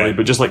legitimately,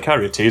 but just like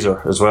carry a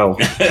taser as well.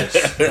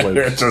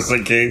 Just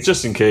in case.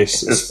 Just in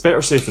case. It's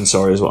better safe than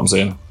sorry, is what I'm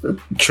saying.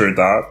 True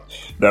that.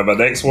 Now, my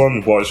next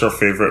one, what's your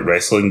favourite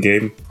wrestling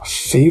game?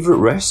 Favourite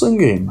wrestling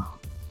game?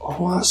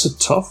 Oh, that's a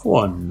tough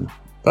one.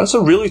 That's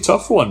a really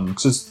tough one,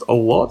 because it's a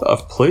lot that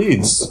I've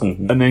played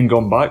and then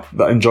gone back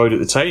that I enjoyed at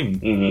the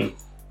time.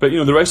 But, you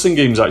know, the wrestling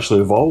game's actually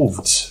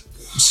evolved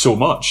so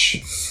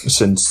much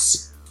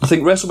since... I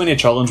think WrestleMania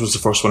Challenge was the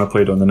first one I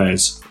played on the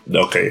NES.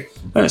 Okay.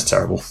 And it's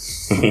terrible.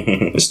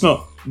 It's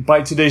not...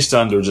 By today's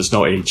standards, it's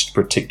not aged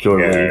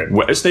particularly...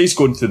 Yeah. It's nice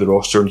going through the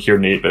roster and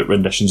hearing 8-bit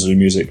renditions of the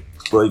music.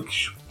 Like,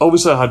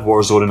 obviously I had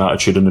Warzone and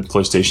Attitude on the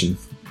PlayStation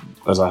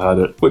as I had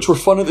it, which were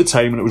fun at the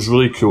time and it was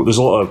really cool. There's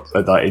a lot of,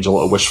 at that age, a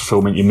lot of wish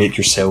fulfillment. You make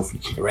yourself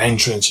your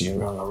entrance, you're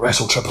going to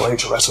wrestle Triple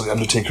H or wrestle The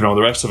Undertaker and all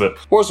the rest of it.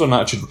 Warzone and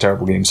Attitude were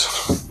terrible games.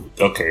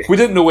 Okay. We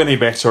didn't know any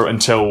better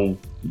until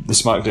the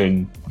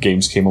SmackDown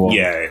games came along.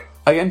 Yeah.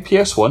 Again,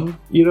 PS1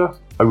 era,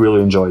 I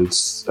really enjoyed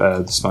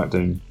the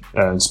SmackDown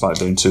and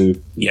SmackDown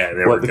 2. Yeah,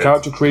 they were the good.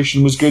 character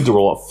creation was good. They were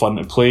a lot of fun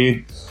to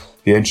play.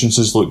 The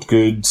entrances looked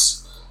good.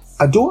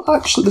 I don't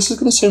actually. This is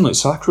going to sound like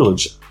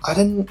sacrilege. I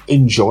didn't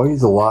enjoy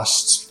the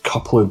last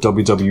couple of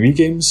WWE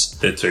games.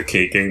 The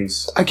 2K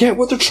games. I get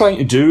what they're trying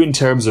to do in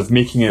terms of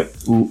making it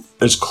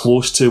as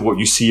close to what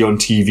you see on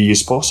TV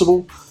as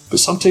possible. But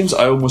sometimes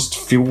I almost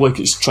feel like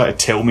it's trying to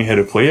tell me how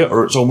to play it,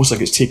 or it's almost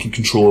like it's taking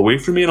control away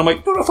from me. And I'm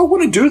like, no, if I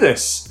want to do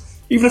this,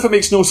 even if it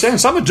makes no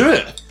sense, I'm going to do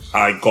it.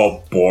 I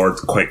got bored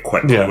quite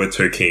quickly with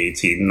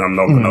 2K18, I'm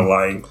not going to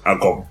lie. I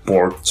got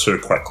bored too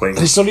quickly. And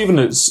it's not even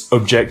it's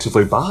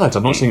objectively bad.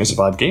 I'm not saying it's a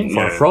bad game,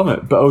 far from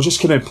it. But I was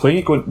just kind of playing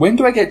it going, when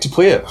do I get to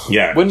play it?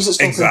 Yeah. When does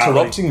it stop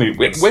interrupting me?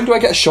 When do I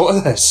get a shot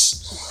of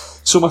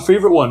this? So my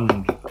favourite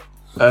one,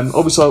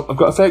 obviously I've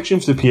got affection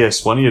for the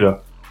PS1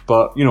 era,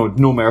 but, you know,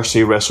 No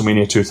Mercy,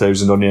 WrestleMania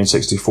 2000 on the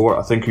N64,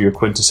 I think are your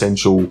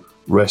quintessential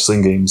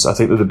wrestling games. I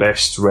think they're the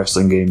best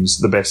wrestling games,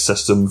 the best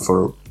system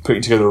for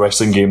putting together a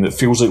wrestling game that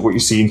feels like what you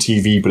see in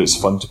TV, but it's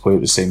fun to play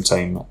at the same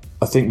time.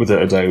 I think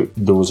without a doubt,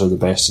 those are the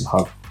best and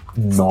have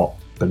not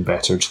been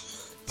bettered.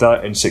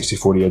 That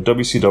N64 era,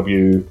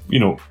 WCW, you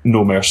know,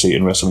 No Mercy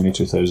in WrestleMania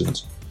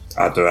 2000.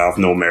 I do have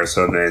No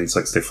Mercy on the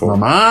N64. Oh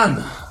man!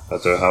 I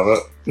do have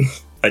it.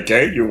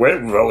 Again, you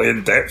went really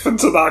in depth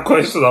into that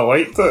question. I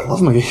liked it.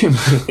 Love my game.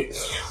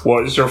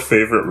 What is your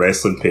favourite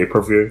wrestling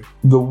pay-per-view?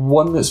 The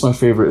one that's my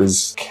favourite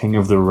is King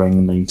of the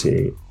Ring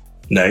 98.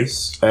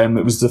 Nice.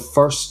 It was the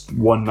first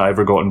one I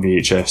ever got on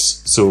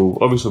VHS. So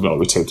obviously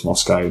we taped them off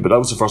Sky, but that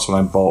was the first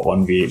one I bought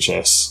on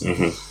VHS.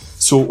 Mm-hmm.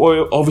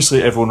 So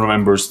obviously everyone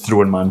remembers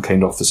throwing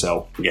Mankind off the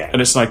cell. Yeah.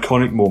 And it's an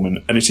iconic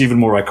moment, and it's even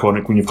more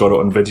iconic when you've got it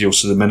on video,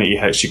 so the minute he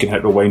hits, you can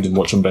hit rewind and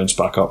watch him bounce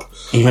back up.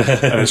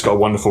 And it's got a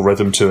wonderful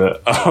rhythm to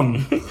it.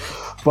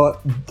 But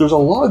there's a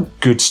lot of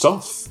good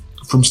stuff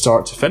from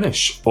start to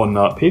finish on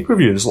that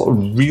pay-per-view. There's a lot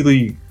of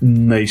really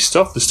nice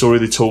stuff. The story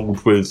they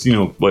told with, you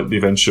know, like the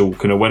eventual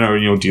kind of winner,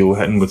 you know, D'Lo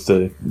hitting with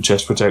the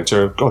chest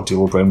protector. God,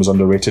 D'Lo Brown was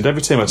underrated.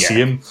 Every time I see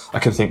him, I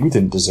can think, we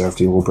didn't deserve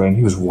D'Lo Brown.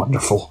 He was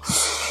wonderful.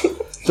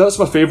 That's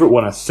my favourite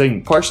one, I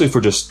think. Partially for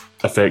just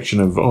affection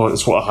of,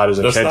 it's what I had as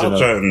a kid.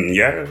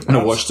 And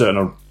I watched it and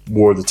I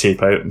wore the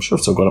tape out. I'm sure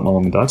I've still got it at my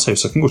mum and dad's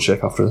house, so I can go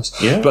check after this.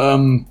 Yeah. But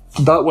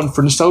that one,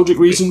 for nostalgic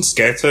reasons.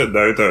 Get it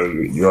now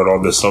that you're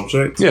on the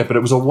subject. Yeah, but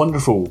it was a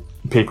wonderful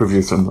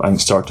pay-per-view from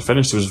start to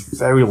finish. There was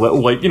very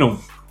little, like, you know,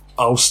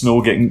 Al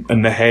Snow getting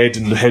in the head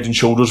and the Head and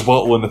Shoulders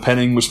bottle and the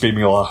pinning, which made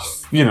me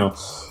laugh. You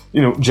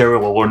know, Jerry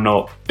Lawler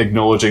not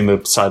acknowledging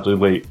the sadly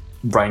late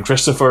Brian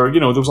Christopher. You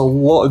know, there was a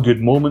lot of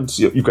good moments.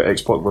 You've got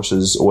X-Pac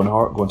versus Owen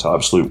Hart going to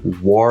absolute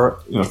war,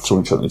 you know,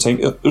 throwing each other in the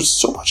tank. There's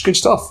so much good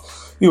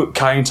stuff. You know,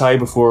 Kai and Tai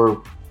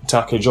before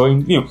Taka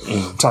joined, you know,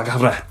 Taka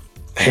having a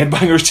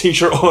Headbangers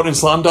t-shirt on and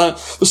Slam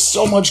Dance. There's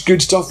so much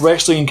good stuff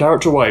wrestling and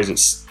character-wise.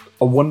 It's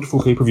a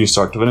wonderful pay-per-view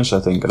start to finish,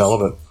 I think, and I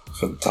love it.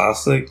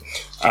 Fantastic.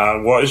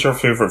 What is your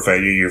favourite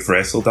venue you've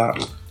wrestled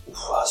at?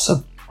 That's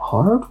a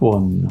hard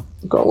one.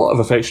 I've got a lot of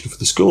affection for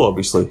the school,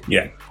 obviously.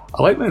 Yeah.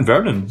 I like Mount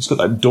Vernon. It's got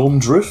that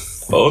domed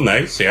roof. Oh,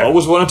 nice, yeah. I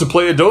always wanted to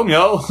play a dome,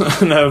 y'all.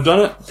 Now I've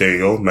done it. There you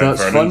go, Mount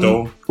Vernon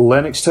Dome.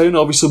 Lennoxtown,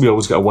 obviously, we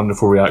always get a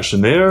wonderful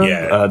reaction there.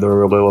 Yeah. They're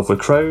a really lovely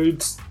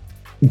crowd.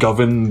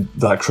 Govan,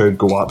 that crowd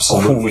go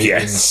absolutely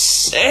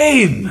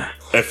insane.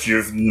 If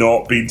you've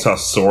not been to a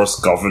Source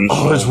Govan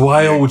show, it's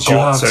wild. You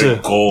have to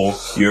go.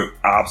 You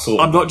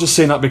absolutely. I'm not just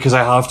saying that because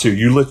I have to.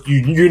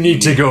 You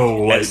need to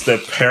go. Like, it's the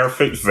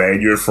perfect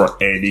venue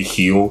for any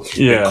heel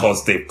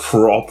because they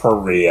proper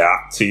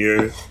react to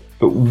you.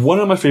 But one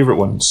of my favourite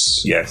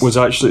ones was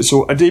actually,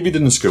 so I debuted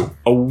in the school.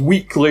 A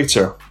week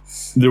later,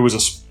 there was a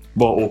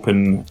spot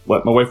open,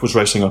 like my wife was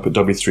wrestling up at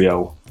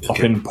W3L, up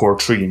in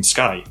Portree in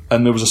Skye,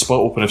 and there was a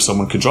spot open if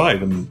someone could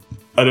drive, and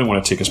I didn't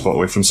want to take a spot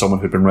away from someone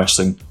who'd been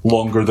wrestling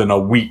longer than a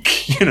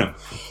week, you know.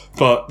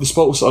 But the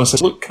spot was, I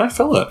said, look, can I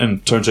fill it?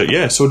 And turns out,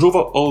 yeah. So I drove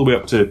up all the way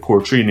up to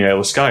Portree in the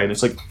Isle of Skye, and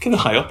it's like kind of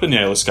high up in the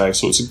Isle of Skye,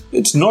 so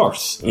it's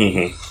north.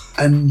 Mm-hmm.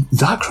 And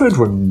that crowd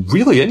were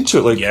really into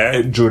it. Like,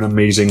 it drew an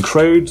amazing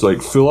crowd,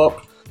 like full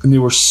up. And they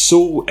were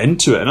so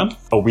into it. And I'm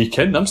a week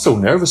in, I'm still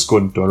nervous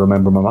going, do I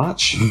remember my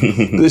match?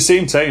 At the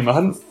same time, I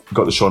hadn't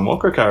got the Sean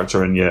Walker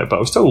character in yet, but I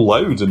was still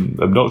loud and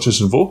obnoxious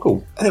and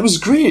vocal. And it was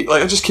great.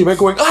 Like, I just came out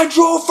going, I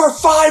drove for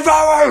 5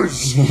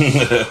 hours!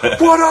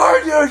 What are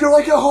you? You're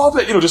like a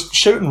hobbit! You know, just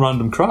shouting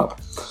random crap.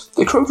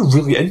 The crowd were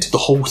really into the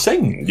whole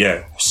thing.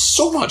 Yeah.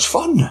 So much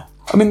fun.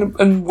 I mean,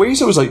 in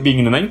ways it was like being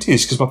in the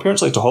 90s, because my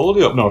parents liked to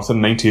holiday up north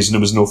in the 90s and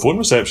there was no phone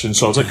reception,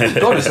 so I was like, oh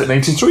God, it's like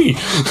 93.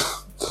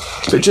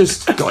 It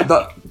just, God,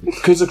 that,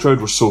 because the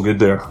crowd were so good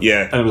there.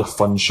 Yeah. And it was a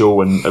fun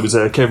show, and it was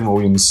Kevin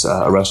Williams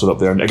wrestled up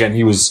there, and again,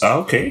 he was,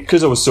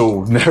 because I was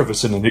so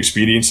nervous and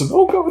inexperienced, and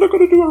oh God, I'm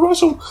going to do a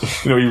wrestle.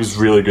 You know, he was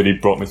really good. He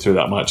brought me through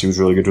that match. He was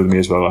really good with me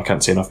as well. I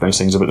can't say enough nice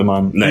things about the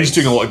man. Nice. He's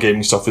doing a lot of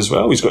gaming stuff as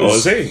well. He's got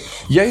his, is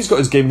he? Yeah, he's got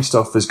his gaming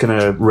stuff, his kind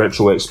of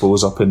retro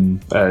expos up in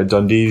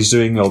Dundee. He's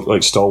doing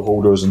like stall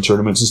holders and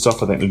tournaments and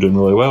stuff. I think they're doing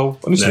really well.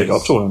 I need to make it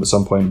up to him at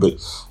some point, but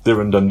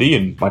they're in Dundee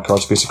and my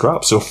car's a piece of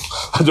crap, so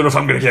I don't know if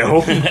I'm going to get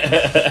home.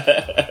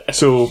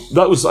 So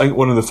that was, I think,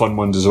 one of the fun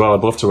ones as well.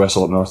 I'd love to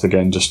wrestle up north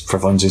again, just for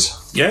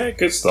funsies. Yeah,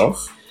 good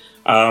stuff.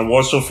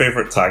 What's your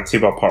favourite tag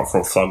team apart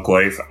from Thug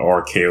Life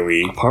or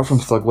KOE? Apart from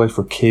Thug Life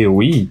or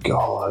KOE,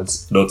 God.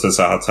 Notice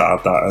I had to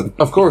add that in.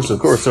 Of course,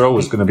 they're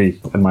always going to be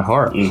in my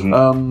heart.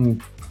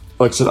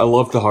 Like I said, I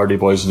loved the Hardy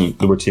Boys and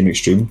they were Team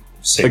Extreme.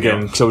 Same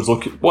Again, because I was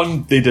looking...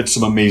 One, they did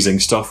some amazing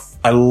stuff.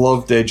 I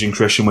loved Edge and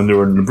Christian when they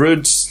were in the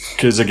Broods,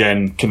 because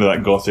again, kind of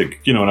that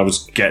gothic, you know, and I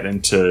was getting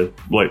into,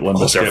 like, Limp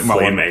Their Bizkit.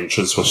 flame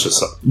entrance was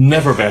just...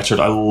 Never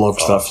bettered. I loved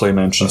that flame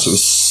entrance. It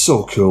was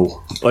so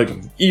cool. Like,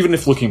 even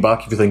if looking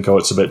back, if you think, oh,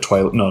 it's a bit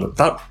Twilight... No,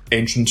 that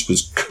entrance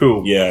was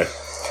cool. Yeah.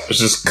 It's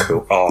just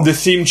cool. Oh. The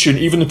theme tune,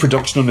 even the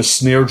production on the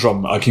snare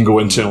drum, I can go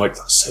into and, like,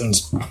 that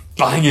sounds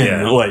banging.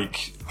 Yeah.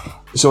 Like...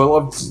 So I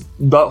loved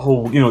that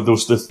whole, you know,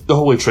 the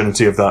holy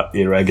trinity of that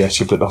era, I guess.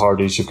 You've got the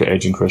Hardys, you've got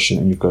Edge and Christian,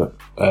 and you've got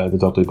the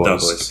Dudley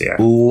Boys. Dudleys, yeah.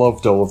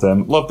 Loved all of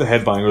them. Loved the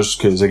Headbangers,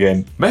 because,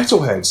 again,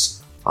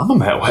 metalheads. I'm a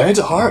metalhead at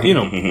heart, you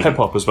know,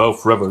 hip-hop as well,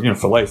 forever, you know,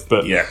 for life.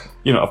 But, yeah.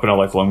 You know, I've been a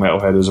lifelong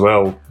metalhead as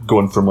well,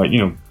 going from, like, you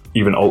know,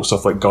 even alt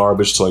stuff like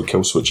Garbage to, like,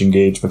 Killswitch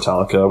Engage,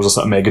 Metallica. I was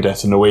listening to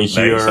Megadeth on the way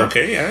here. Nice,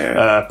 okay,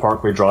 yeah.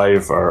 Parkway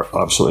Drive are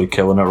absolutely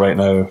killing it right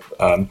now.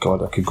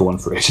 God, I could go on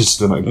for ages.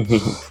 The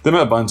amount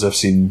of bands I've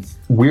seen.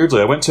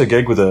 Weirdly, I went to a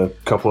gig with a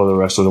couple of other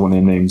wrestlers, I won't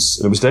name names,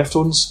 and it was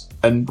Deftones.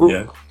 And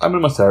I'm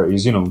in my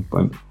 30s, you know,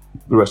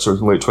 the rest are in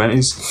late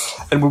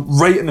 20s, and we're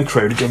right in the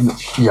crowd getting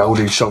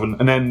yowdy, shoving,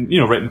 and then, you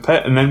know, right in the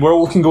pit, and then we're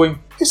all looking going,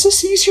 is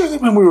this easier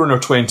than when we were in our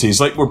 20s?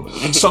 Like, we're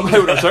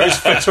somehow in our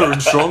 30s fitter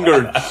and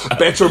stronger and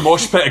better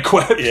mosh pit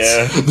equipped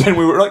than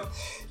we were. Like,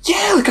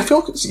 yeah, like, I feel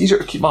like it's easier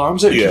to keep my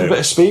arms out, keep a bit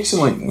of space,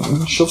 and,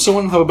 like, shove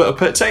someone, have a bit of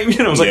pit time, you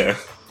know. I was like,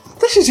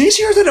 this is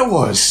easier than it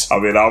was. I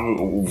mean,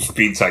 I've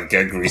been to a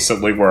gig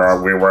recently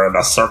where we were in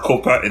a circle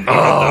pit, and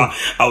I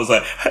was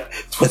like,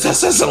 what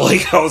this isn't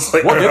like? I was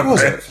like, what gig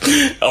was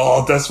it?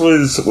 Oh, this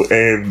was,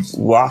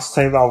 last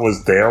time I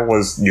was there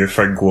was New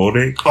Found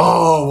Glory.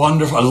 Oh,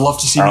 wonderful. I'd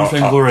love to see New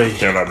Found Glory.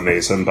 They're an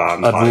amazing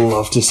band. I'd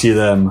love to see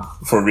them.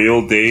 For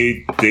real,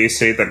 they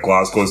say that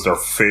Glasgow's their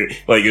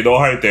favorite. Like, you know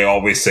how they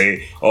always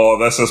say, oh,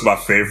 this is my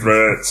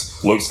favourite.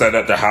 Looks down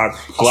at their hand.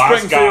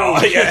 Glasgow.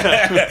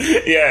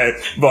 Yeah.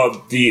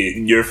 But the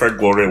New Found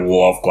Glory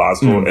love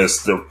Glasgow.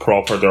 It's their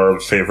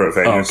favourite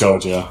venue. Oh,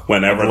 God, yeah.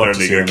 Whenever they're in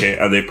the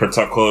UK, and they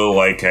particularly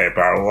like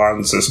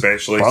Barrowlands,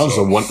 especially. Barrowlands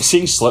are one.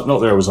 Seeing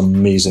Slipknot there was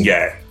amazing.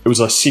 Yeah. It was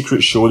a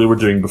secret show they were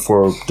doing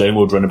before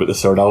Download ran about the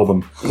third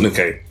album.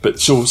 Okay. But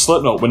so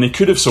Slipknot, when they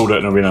could have sold out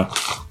an arena,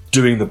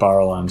 doing the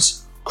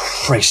Barrowlands,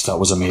 Christ, that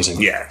was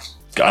amazing. Yeah.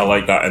 I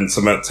like that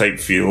intimate type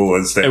feel.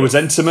 It was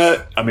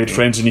intimate. I made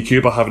friends in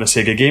Cuba having a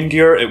Sega Game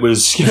Gear. It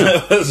was, you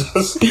know,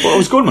 well, I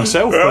was going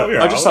myself.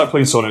 I just started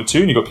playing Sonic 2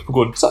 and you got people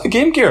going, is that a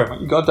Game Gear?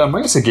 Like, goddamn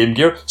right, it's a Game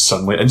Gear.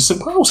 Suddenly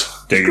instant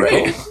pals. There you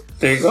go.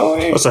 There you go.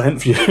 That's a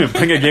hint for you.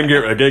 Bring a Game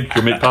Gear to a gig,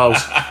 you'll make pals.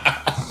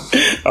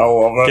 I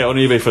love it. Get on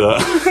eBay for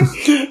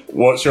that.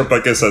 What's your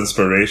biggest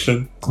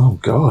inspiration? Oh,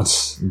 God.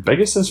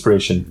 Biggest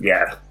inspiration?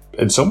 Yeah.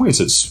 In some ways,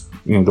 it's,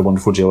 you know, the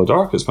wonderful Jayla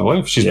Dark. It's my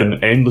wife. She's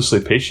been endlessly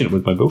patient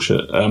with my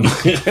bullshit.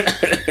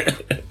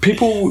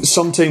 People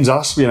sometimes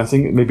ask me, and I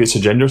think maybe it's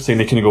a gender thing,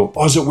 they kind of go,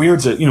 oh, is it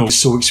weird that, you know,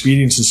 so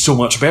experienced and so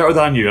much better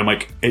than you? I'm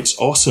like, it's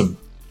awesome.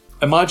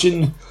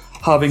 Imagine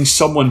having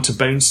someone to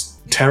bounce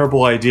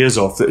terrible ideas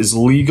off that is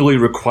legally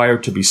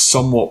required to be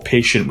somewhat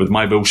patient with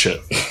my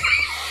bullshit.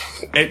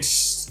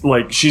 It's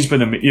like, she's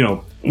been, you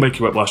know,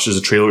 Mikey Whiplash is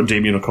a trailer,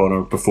 Damien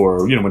O'Connor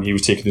before, you know, when he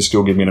was taking the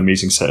school, gave me an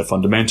amazing set of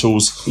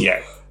fundamentals.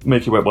 Yeah.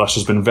 Mikey Whiplash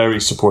has been very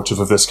supportive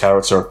of this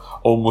character,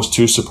 almost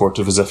too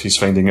supportive, as if he's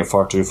finding it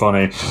far too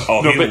funny. Oh,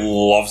 no, he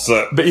loves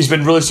it. But he's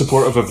been really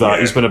supportive of that. Yeah.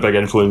 He's been a big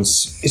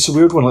influence. It's a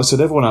weird one. Like I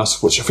said, everyone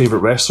asks, what's your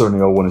favourite wrestler? And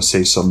they all want to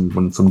say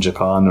someone from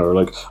Japan, or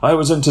like, I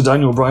was into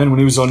Daniel Bryan when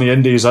he was on the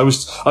Indies. I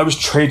was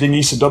trading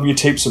ECW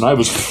tapes when I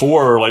was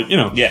 4, or like, you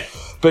know. Yeah.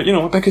 But, you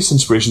know, my biggest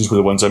inspirations were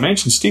the ones I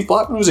mentioned. Steve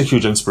Blackman was a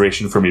huge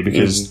inspiration for me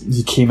because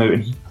he came out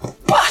and he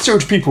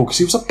battered people because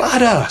he was a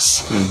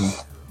badass.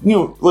 Mm-hmm. You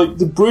know, like,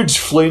 the Brood's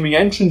flaming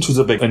entrance was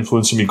a big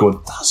influence on me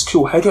going, that's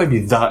cool, how do I be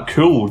that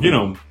cool? You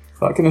know,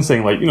 that kind of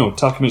thing. Like, you know,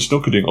 Taka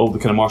Michinoku doing all the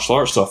kind of martial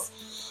arts stuff.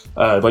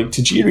 Like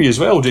Tajiri as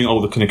well, doing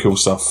all the kind of cool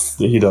stuff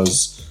that he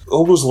does.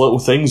 All those little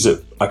things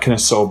that I kind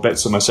of saw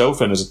bits of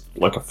myself in as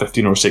like a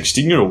 15 or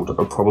 16-year-old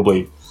are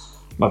probably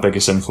my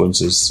biggest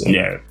influences.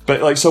 Yeah.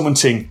 But like someone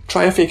saying,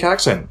 try a fake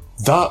accent.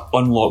 That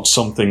unlocked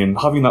something, and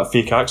having that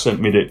fake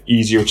accent made it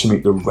easier to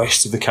make the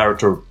rest of the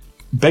character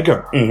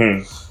bigger.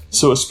 Mm-hmm.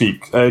 So to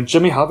speak.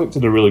 Jimmy Havoc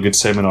did a really good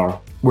seminar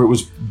where it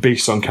was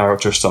based on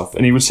character stuff,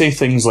 and he would say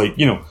things like,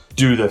 you know,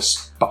 do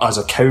this, but as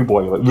a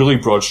cowboy, like really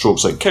broad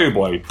strokes, like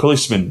cowboy,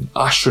 policeman,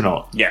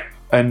 astronaut. Yeah.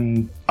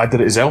 And I did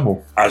it as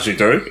Elmo. As you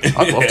do.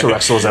 I'd love to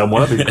wrestle as Elmo.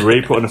 That'd be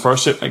great. Put on the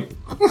first suit, like,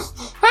 you're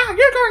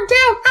going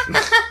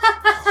down.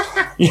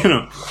 You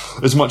know,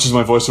 as much as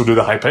my voice will do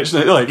the high pitch,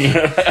 like.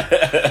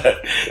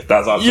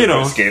 That's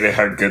actually scary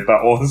how good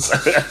that was.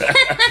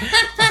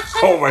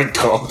 Oh my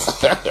god.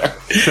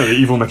 The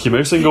evil Mickey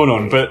Mouse thing going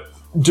on. But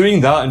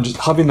doing that and just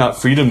having that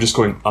freedom, just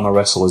going, I'm a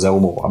wrestle as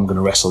Elmo, I'm going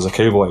to wrestle as a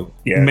cowboy,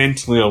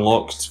 mentally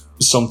unlocked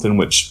something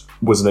which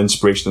was an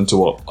inspiration into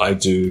what I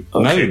do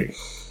now.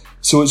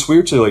 So it's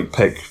weird to like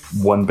pick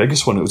one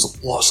biggest one. It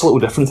was lots of little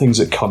different things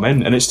that come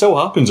in, and it still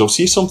happens. I'll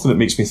see something that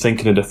makes me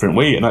think in a different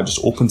way, and that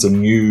just opens a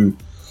new,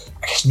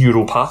 I guess,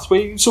 neural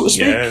pathway, so to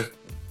speak. Yeah.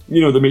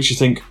 You know, that makes you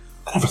think,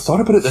 I never thought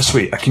about it this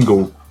way. I can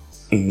go,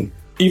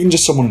 even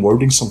just someone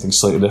wording something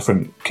slightly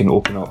different can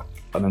open up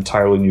an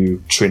entirely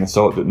new train of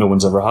thought that no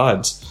one's ever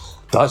had.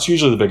 That's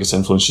usually the biggest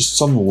influence, just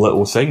some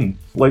little thing.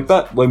 Like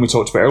that line we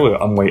talked about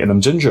earlier, I'm white and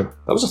I'm ginger.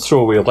 That was a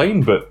throwaway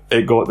line, but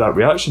it got that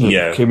reaction.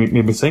 It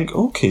made me think,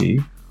 okay.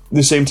 At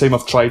the same time,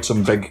 I've tried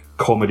some big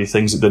comedy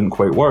things that didn't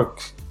quite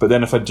work. But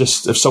then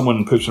if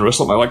someone puts my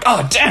wrist up, I'm like,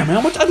 damn,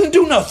 man, I didn't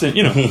do nothing.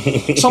 You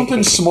know,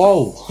 something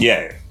small.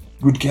 Yeah.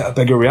 Would get a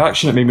bigger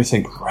reaction. It made me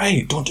think,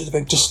 right, don't do the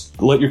big, just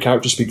let your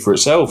character speak for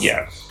itself.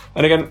 Yeah.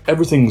 And again,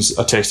 everything's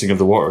a testing of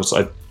the waters.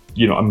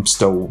 I'm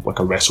still like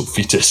a wrestle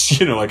fetus.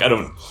 You know, like I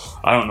don't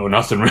know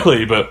nothing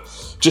really, but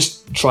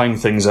just trying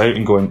things out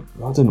and going,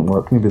 that didn't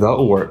work, maybe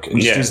that'll work.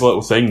 And just these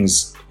little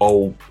things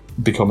all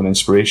become an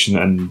inspiration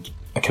and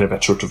a kind of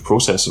iterative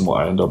process in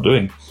what I end up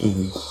doing.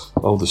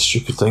 All the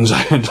stupid things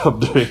I end up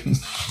doing.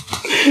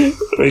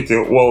 Right,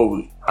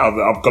 well,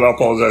 I'm going to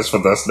apologise for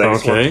this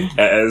next one.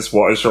 It is,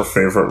 what is your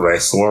favourite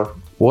wrestler?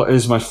 What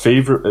is my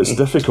favourite? It's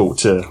difficult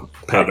to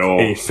pick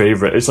a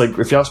favourite. It's like,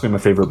 if you ask me my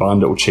favourite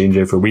band, it will change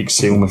every week.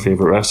 Same with my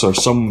favourite wrestler.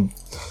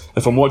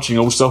 If I'm watching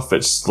old stuff,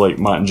 it's like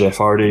Matt and Jeff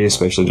Hardy,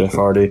 especially Jeff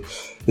Hardy.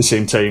 At the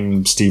same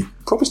time,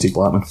 probably Steve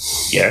Blackman.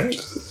 Yeah.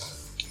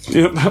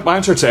 You know, my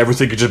answer to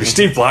everything could just be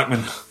Steve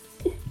Blackman.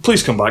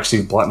 Please come back,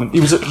 Steve Blackman.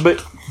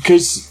 But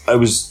because I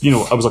was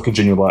like a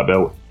junior black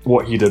belt,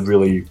 what he did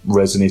really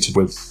resonated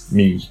with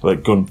me.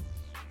 Like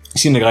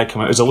seeing the guy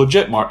come out as a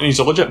legit and he's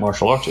a legit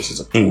martial artist.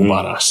 He's a cool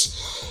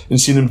badass, and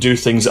seeing him do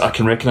things that I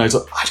can recognise.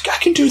 Like, I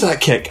can do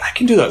that kick. I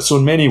can do that. So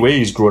in many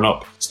ways, growing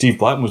up, Steve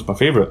Blackman was my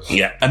favourite.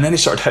 Yeah. And then he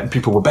started hitting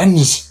people with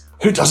bins.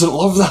 Who doesn't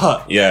love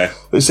that? Yeah.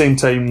 At the same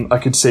time, I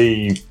could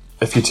say,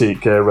 if you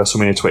take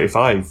WrestleMania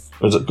 25,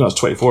 it's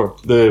 24,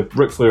 the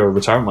Ric Flair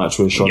retirement match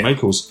with Shawn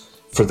Michaels.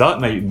 For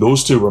that night,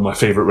 those two were my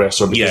favourite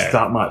wrestler because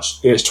that match,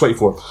 it's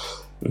 24.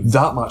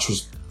 That match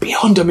was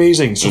beyond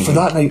amazing. So for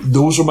that night,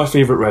 those were my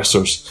favourite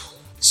wrestlers.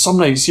 Some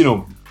nights,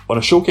 on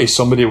a showcase,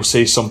 somebody will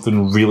say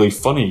something really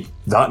funny.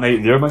 That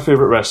night, they're my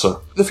favourite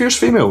wrestler. The Fierce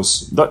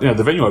Females,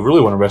 the venue I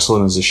really want to wrestle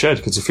in is the Shed,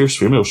 because the Fierce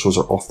Female shows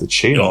are off the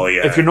chain. Oh,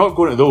 yeah. If you're not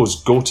going to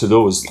those, go to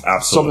those.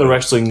 Absolutely. Some of the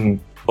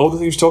wrestling, all the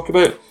things you talk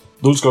about,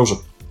 those girls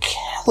are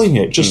killing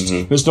it. Just,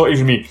 it's not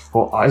even me.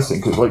 Well, I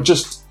think,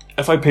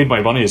 if I paid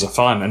my money as a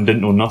fan and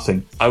didn't know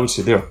nothing, I would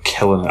say they're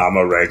killing it. I'm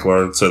a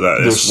regular, so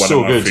that is one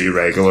of my few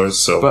regulars.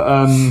 So,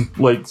 but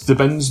like the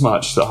bins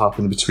match that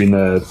happened between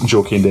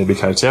Joe Kane and Debbie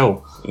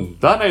Keitel,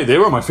 that night they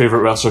were my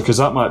favourite wrestler because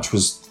that match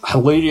was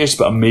hilarious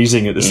but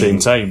amazing at the same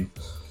time.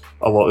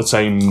 A lot of the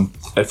time,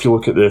 if you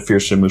look at the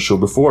Fierce Female show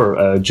before,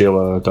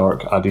 Jayla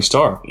Dark, Addy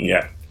Starr,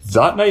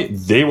 that night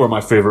they were my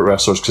favourite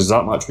wrestlers because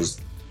that match was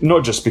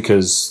not just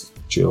because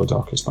Jayla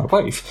Dark is my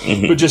wife,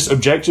 but just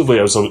objectively,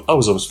 I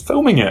was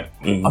filming it.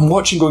 I'm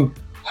watching, going,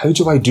 how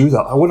do I do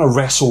that? I want to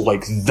wrestle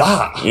like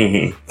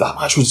that. That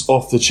match was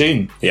off the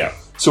chain. Yeah.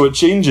 So it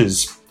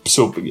changes.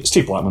 So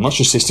Steve Blackman. Let's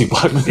just say Steve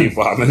Blackman. Steve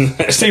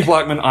Blackman. Steve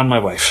Blackman and my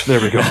wife. There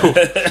we go.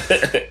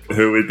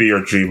 Who would be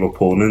your dream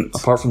opponent?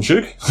 Apart from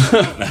Shug.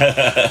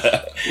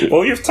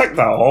 Well, you've ticked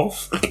that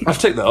off. I've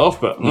ticked that off,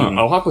 but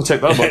I'll happily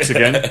tick that box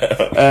again.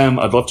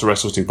 I'd love to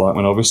wrestle Steve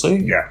Blackman, obviously.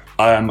 Yeah.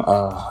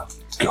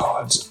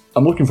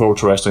 I'm looking forward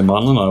to wrestling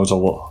Marlon. I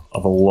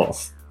have a lot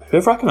of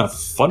whoever I can have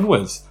fun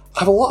with. I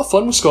have a lot of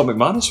fun with Scott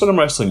McManus when I'm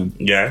wrestling him.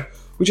 Yeah.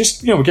 We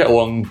just, we get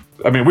along.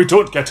 I mean, we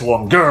don't get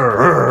along,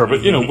 but,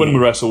 when we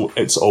wrestle,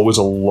 it's always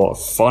a lot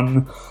of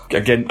fun.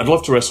 Again, I'd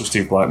love to wrestle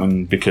Steve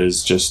Blackman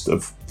because just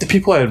of the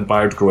people I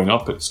admired growing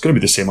up, it's going to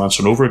be the same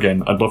answer over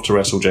again. I'd love to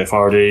wrestle Jeff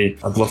Hardy.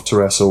 I'd love to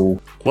wrestle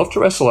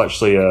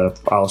actually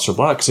Aleister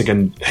Black, because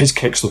again, his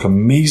kicks look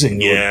amazing.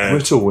 Yeah.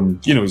 Brutal,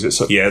 and, he's got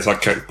such... Yeah, it's a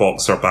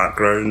kickboxer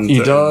background.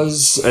 He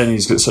does, and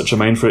he's got such a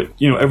mind for it.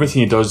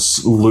 Everything he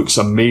does looks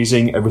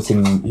amazing.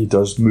 Everything he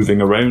does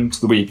moving around,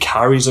 the way he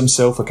carries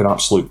himself like an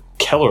absolute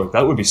killer.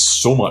 That would be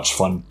so much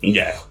fun.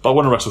 Yeah. But I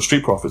want to wrestle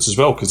Street Profits as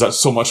well, because that's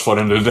so much fun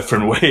in a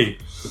different way.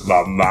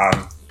 My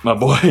man. My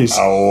boys.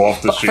 I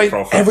love the Street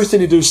Profits.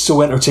 Everything he does is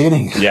so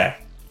entertaining. Yeah.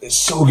 It's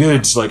so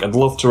good. Like, I'd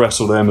love to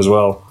wrestle them as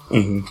well.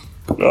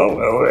 Oh,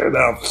 well,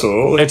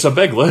 absolutely. It's a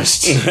big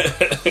list.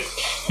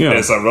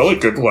 It's a really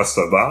good list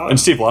of that. And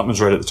Steve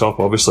Blackman's right at the top,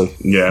 obviously.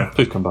 Yeah.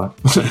 Please come back.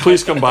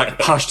 Please come back.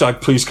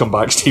 Hashtag please come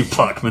back, Steve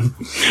Blackman.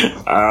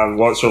 And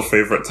what's your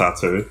favourite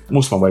tattoo?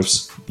 Most of my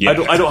wife's. Yeah.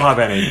 I don't have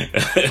any.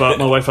 But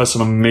my wife has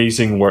some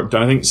amazing work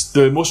done. I think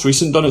the most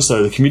recent done, it's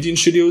the Comedian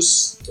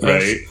Studios.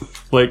 Right.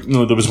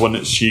 There was one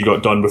that she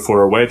got done before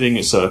her wedding.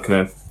 It's a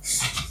kind of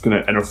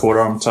inner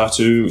forearm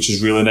tattoo, which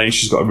is really nice.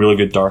 She's got a really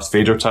good Darth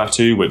Vader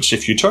tattoo, which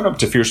if you turn up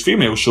to Fierce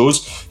Female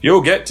shows,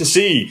 you'll get to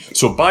see.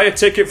 So buy a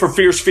ticket for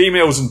Fierce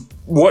Females and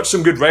watch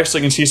some good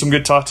wrestling and see some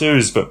good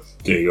tattoos. But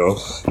there you go.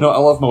 No, I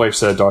love my wife's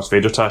Darth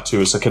Vader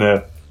tattoo. It's a kind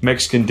of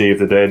Mexican Day of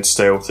the Dead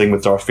style thing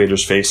with Darth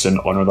Vader's face and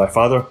Honor Thy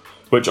Father.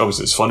 which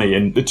obviously is funny.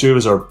 And the two of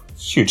us are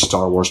huge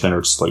Star Wars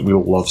nerds. Like, we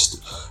love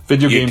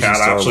video games. You and can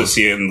Star actually Wars.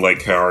 see it in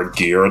like our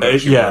gear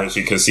that she wears.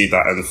 You can see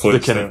that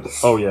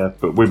influence. Oh yeah,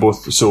 but we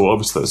both. So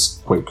obviously that's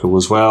quite cool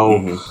as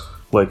well.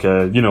 Like,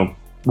 you know,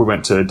 we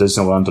went to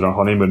Disneyland on our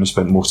honeymoon and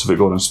spent most of it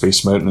going on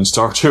Space Mountain and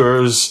Star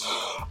Tours.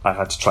 I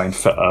had to try and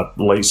fit a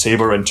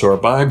lightsaber into our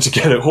bag to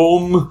get it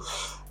home.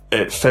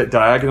 It fit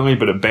diagonally,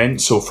 but it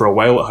bent, so for a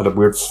while it had a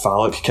weird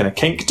phallic kind of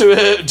kink to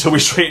it until we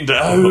straightened it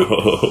out.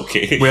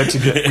 Okay. We had to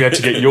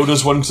get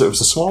Yoda's one because it was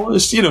the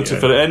smallest, you know, to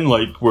fit it in.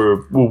 Like,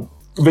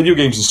 video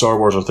games and Star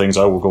Wars are things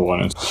I will go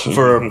on. And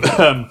for,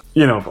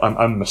 you know,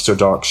 I'm Mr.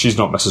 Dark. She's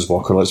not Mrs.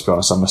 Walker, let's be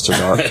honest, I'm Mr.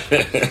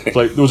 Dark.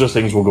 Like, those are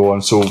things we'll go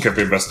on. So Could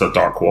be Mr.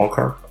 Dark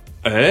Walker.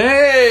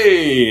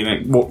 Hey!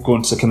 Like,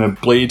 going to kind of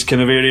Blade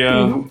kind of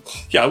area.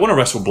 Yeah, I want to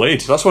wrestle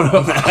Blade. That's what I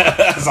want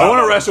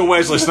to wrestle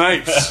Wesley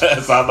Snipes.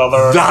 Is that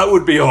another? That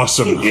would be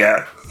awesome.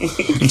 Yeah.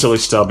 Until he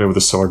stabbed me with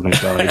a sword and I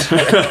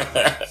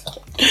died.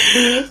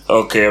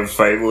 Okay, and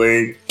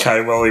finally,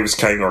 King Williams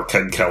King or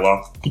King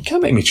Killer? You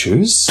can't make me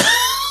choose.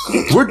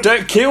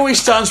 KOE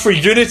stands for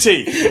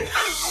unity.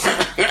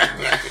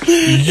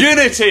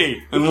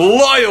 Unity and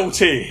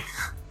loyalty.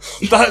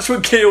 That's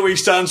what KOE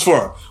stands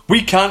for.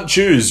 We can't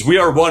choose. We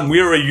are one. We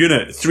are a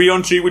unit. 3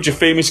 on 3 with your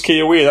famous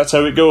KOE. That's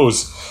how it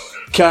goes.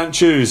 Can't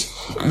choose.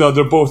 No,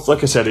 they're both,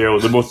 like I said earlier,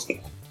 they're both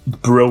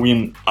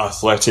brilliant,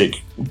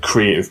 athletic,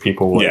 creative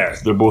people. Like, yeah.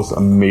 They're both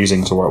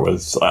amazing to work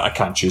with. I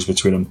can't choose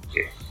between them.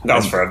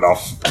 That's fair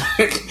enough.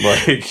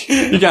 Like,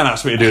 you can't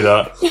ask me to do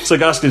that. It's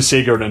like asking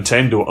Sega or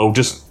Nintendo. I'll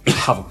just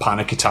have a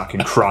panic attack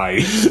and cry.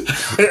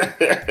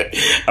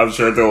 I'm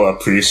sure they'll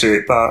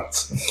appreciate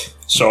that.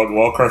 Sean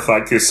Walker,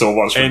 thank you so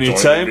much for joining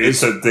me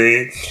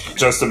today.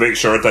 Just to make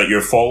sure that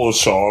you follow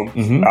Sean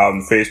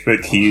on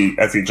Facebook,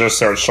 if you just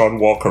search Sean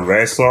Walker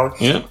Wrestler,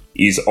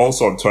 he's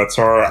also on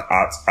Twitter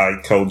at I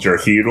Killed Your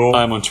Hero.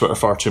 I'm on Twitter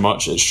far too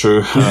much, it's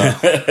true.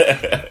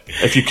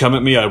 If you come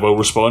at me, I will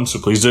respond, so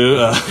please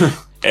do.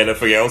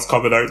 Anything else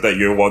coming out that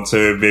you want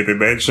to maybe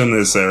mention?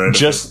 Is there anything?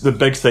 Just the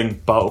big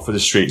thing, Battle for the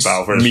Streets.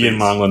 Battle for the Streets. And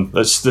Manlin.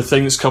 That's the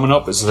thing that's coming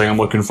up. It's the thing I'm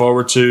looking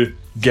forward to.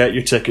 Get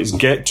your tickets.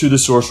 Get to the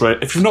source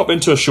right. If you've not been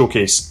to a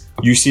showcase,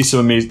 you see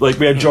some amazing... Like,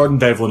 we had Jordan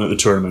Devlin at the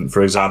tournament,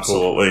 for example.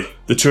 Absolutely.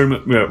 The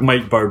tournament...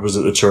 Mike Bird was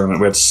at the tournament.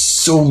 We had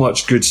so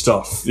much good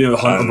stuff. You know, the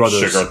Hunter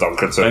Brothers. Sugar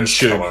Dunkerton. And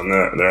Shug.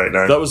 Right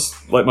now. That was,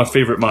 like, my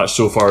favourite match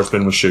so far has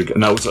been with Shug,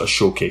 and that was at a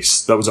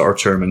showcase. That was at our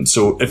tournament.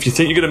 So, if you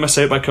think you're going to miss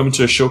out by coming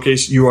to a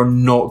showcase, you are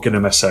not going to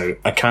miss out.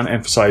 I can't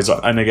emphasise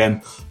that. And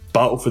again,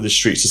 Battle for the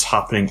Streets is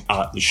happening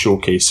at the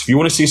showcase. If you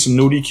want to see some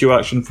no DQ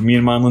action from me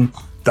and Manlin,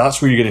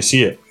 that's where you're going to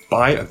see it.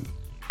 Buy a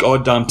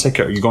goddamn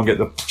ticket, or you're going to get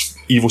the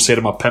evil side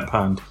of my pimp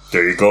hand.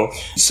 There you go.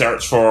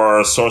 Search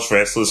for Source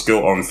Wrestling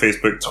School on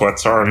Facebook,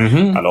 Twitter,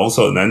 and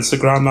also on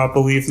Instagram, I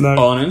believe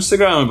now. On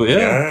Instagram, but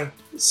yeah.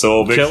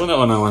 So killing it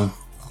on that one.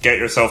 Get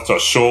yourself to a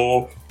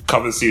show.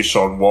 Come and see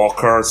Sean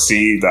Walker.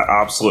 See the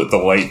absolute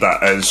delight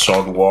that is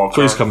Sean Walker.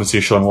 Please come and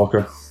see Sean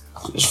Walker.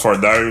 For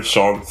now,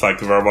 Sean,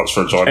 thank you very much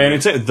for joining me.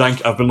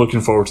 I've been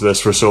looking forward to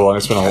this for so long.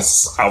 It's been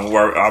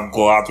I'm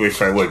glad we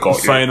finally got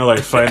you.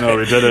 Finally,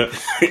 we did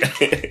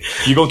it.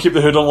 You gonna keep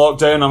the hood on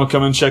lockdown? I'm gonna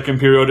come and check in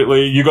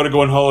periodically. You gotta go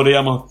on holiday.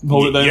 I'm gonna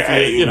hold it down for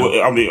you. You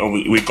know. I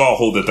mean, we gotta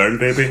hold it down,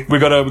 baby. We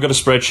got a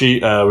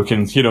spreadsheet. We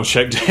can,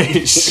 check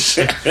dates.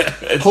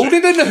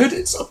 Holding in the hood.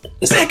 It's a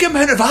big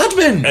amount of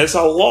admin. It's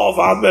a lot of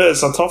admin.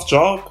 It's a tough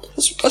job.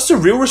 That's the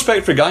real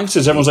respect for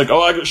gangsters. Everyone's like,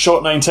 "Oh, I got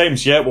shot 9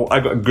 times." Yeah, well, I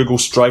got a Google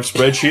Drive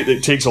spreadsheet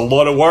that takes a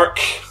lot of work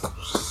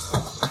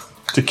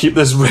to keep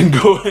this ring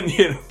going.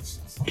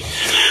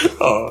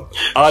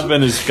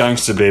 Admin is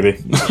gangster,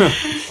 baby.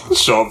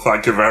 Sean,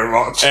 thank you very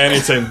much.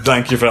 Anytime.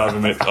 Thank you for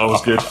having me. That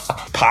was good.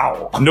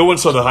 Pow. No one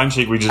saw the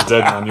handshake we just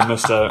did, man. You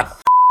missed out.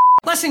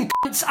 Listen,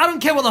 cunts, I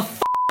don't care what the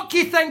fuck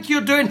you think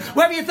you're doing.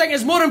 Whatever you think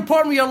is more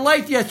important with your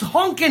life, you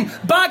honking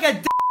bag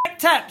of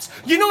tips.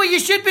 You know what you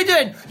should be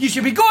doing? You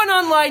should be going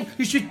online,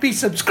 you should be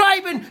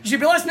subscribing, you should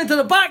be listening to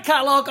the back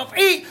catalogue of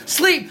Eat,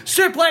 Sleep,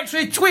 Suplex,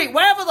 Retweet,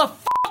 whatever the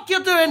fuck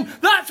you're doing,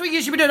 that's what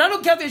you should be doing. I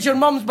don't care if it's your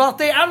mum's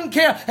birthday, I don't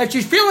care if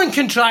she's feeling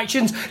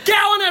contractions, get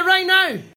on it right now.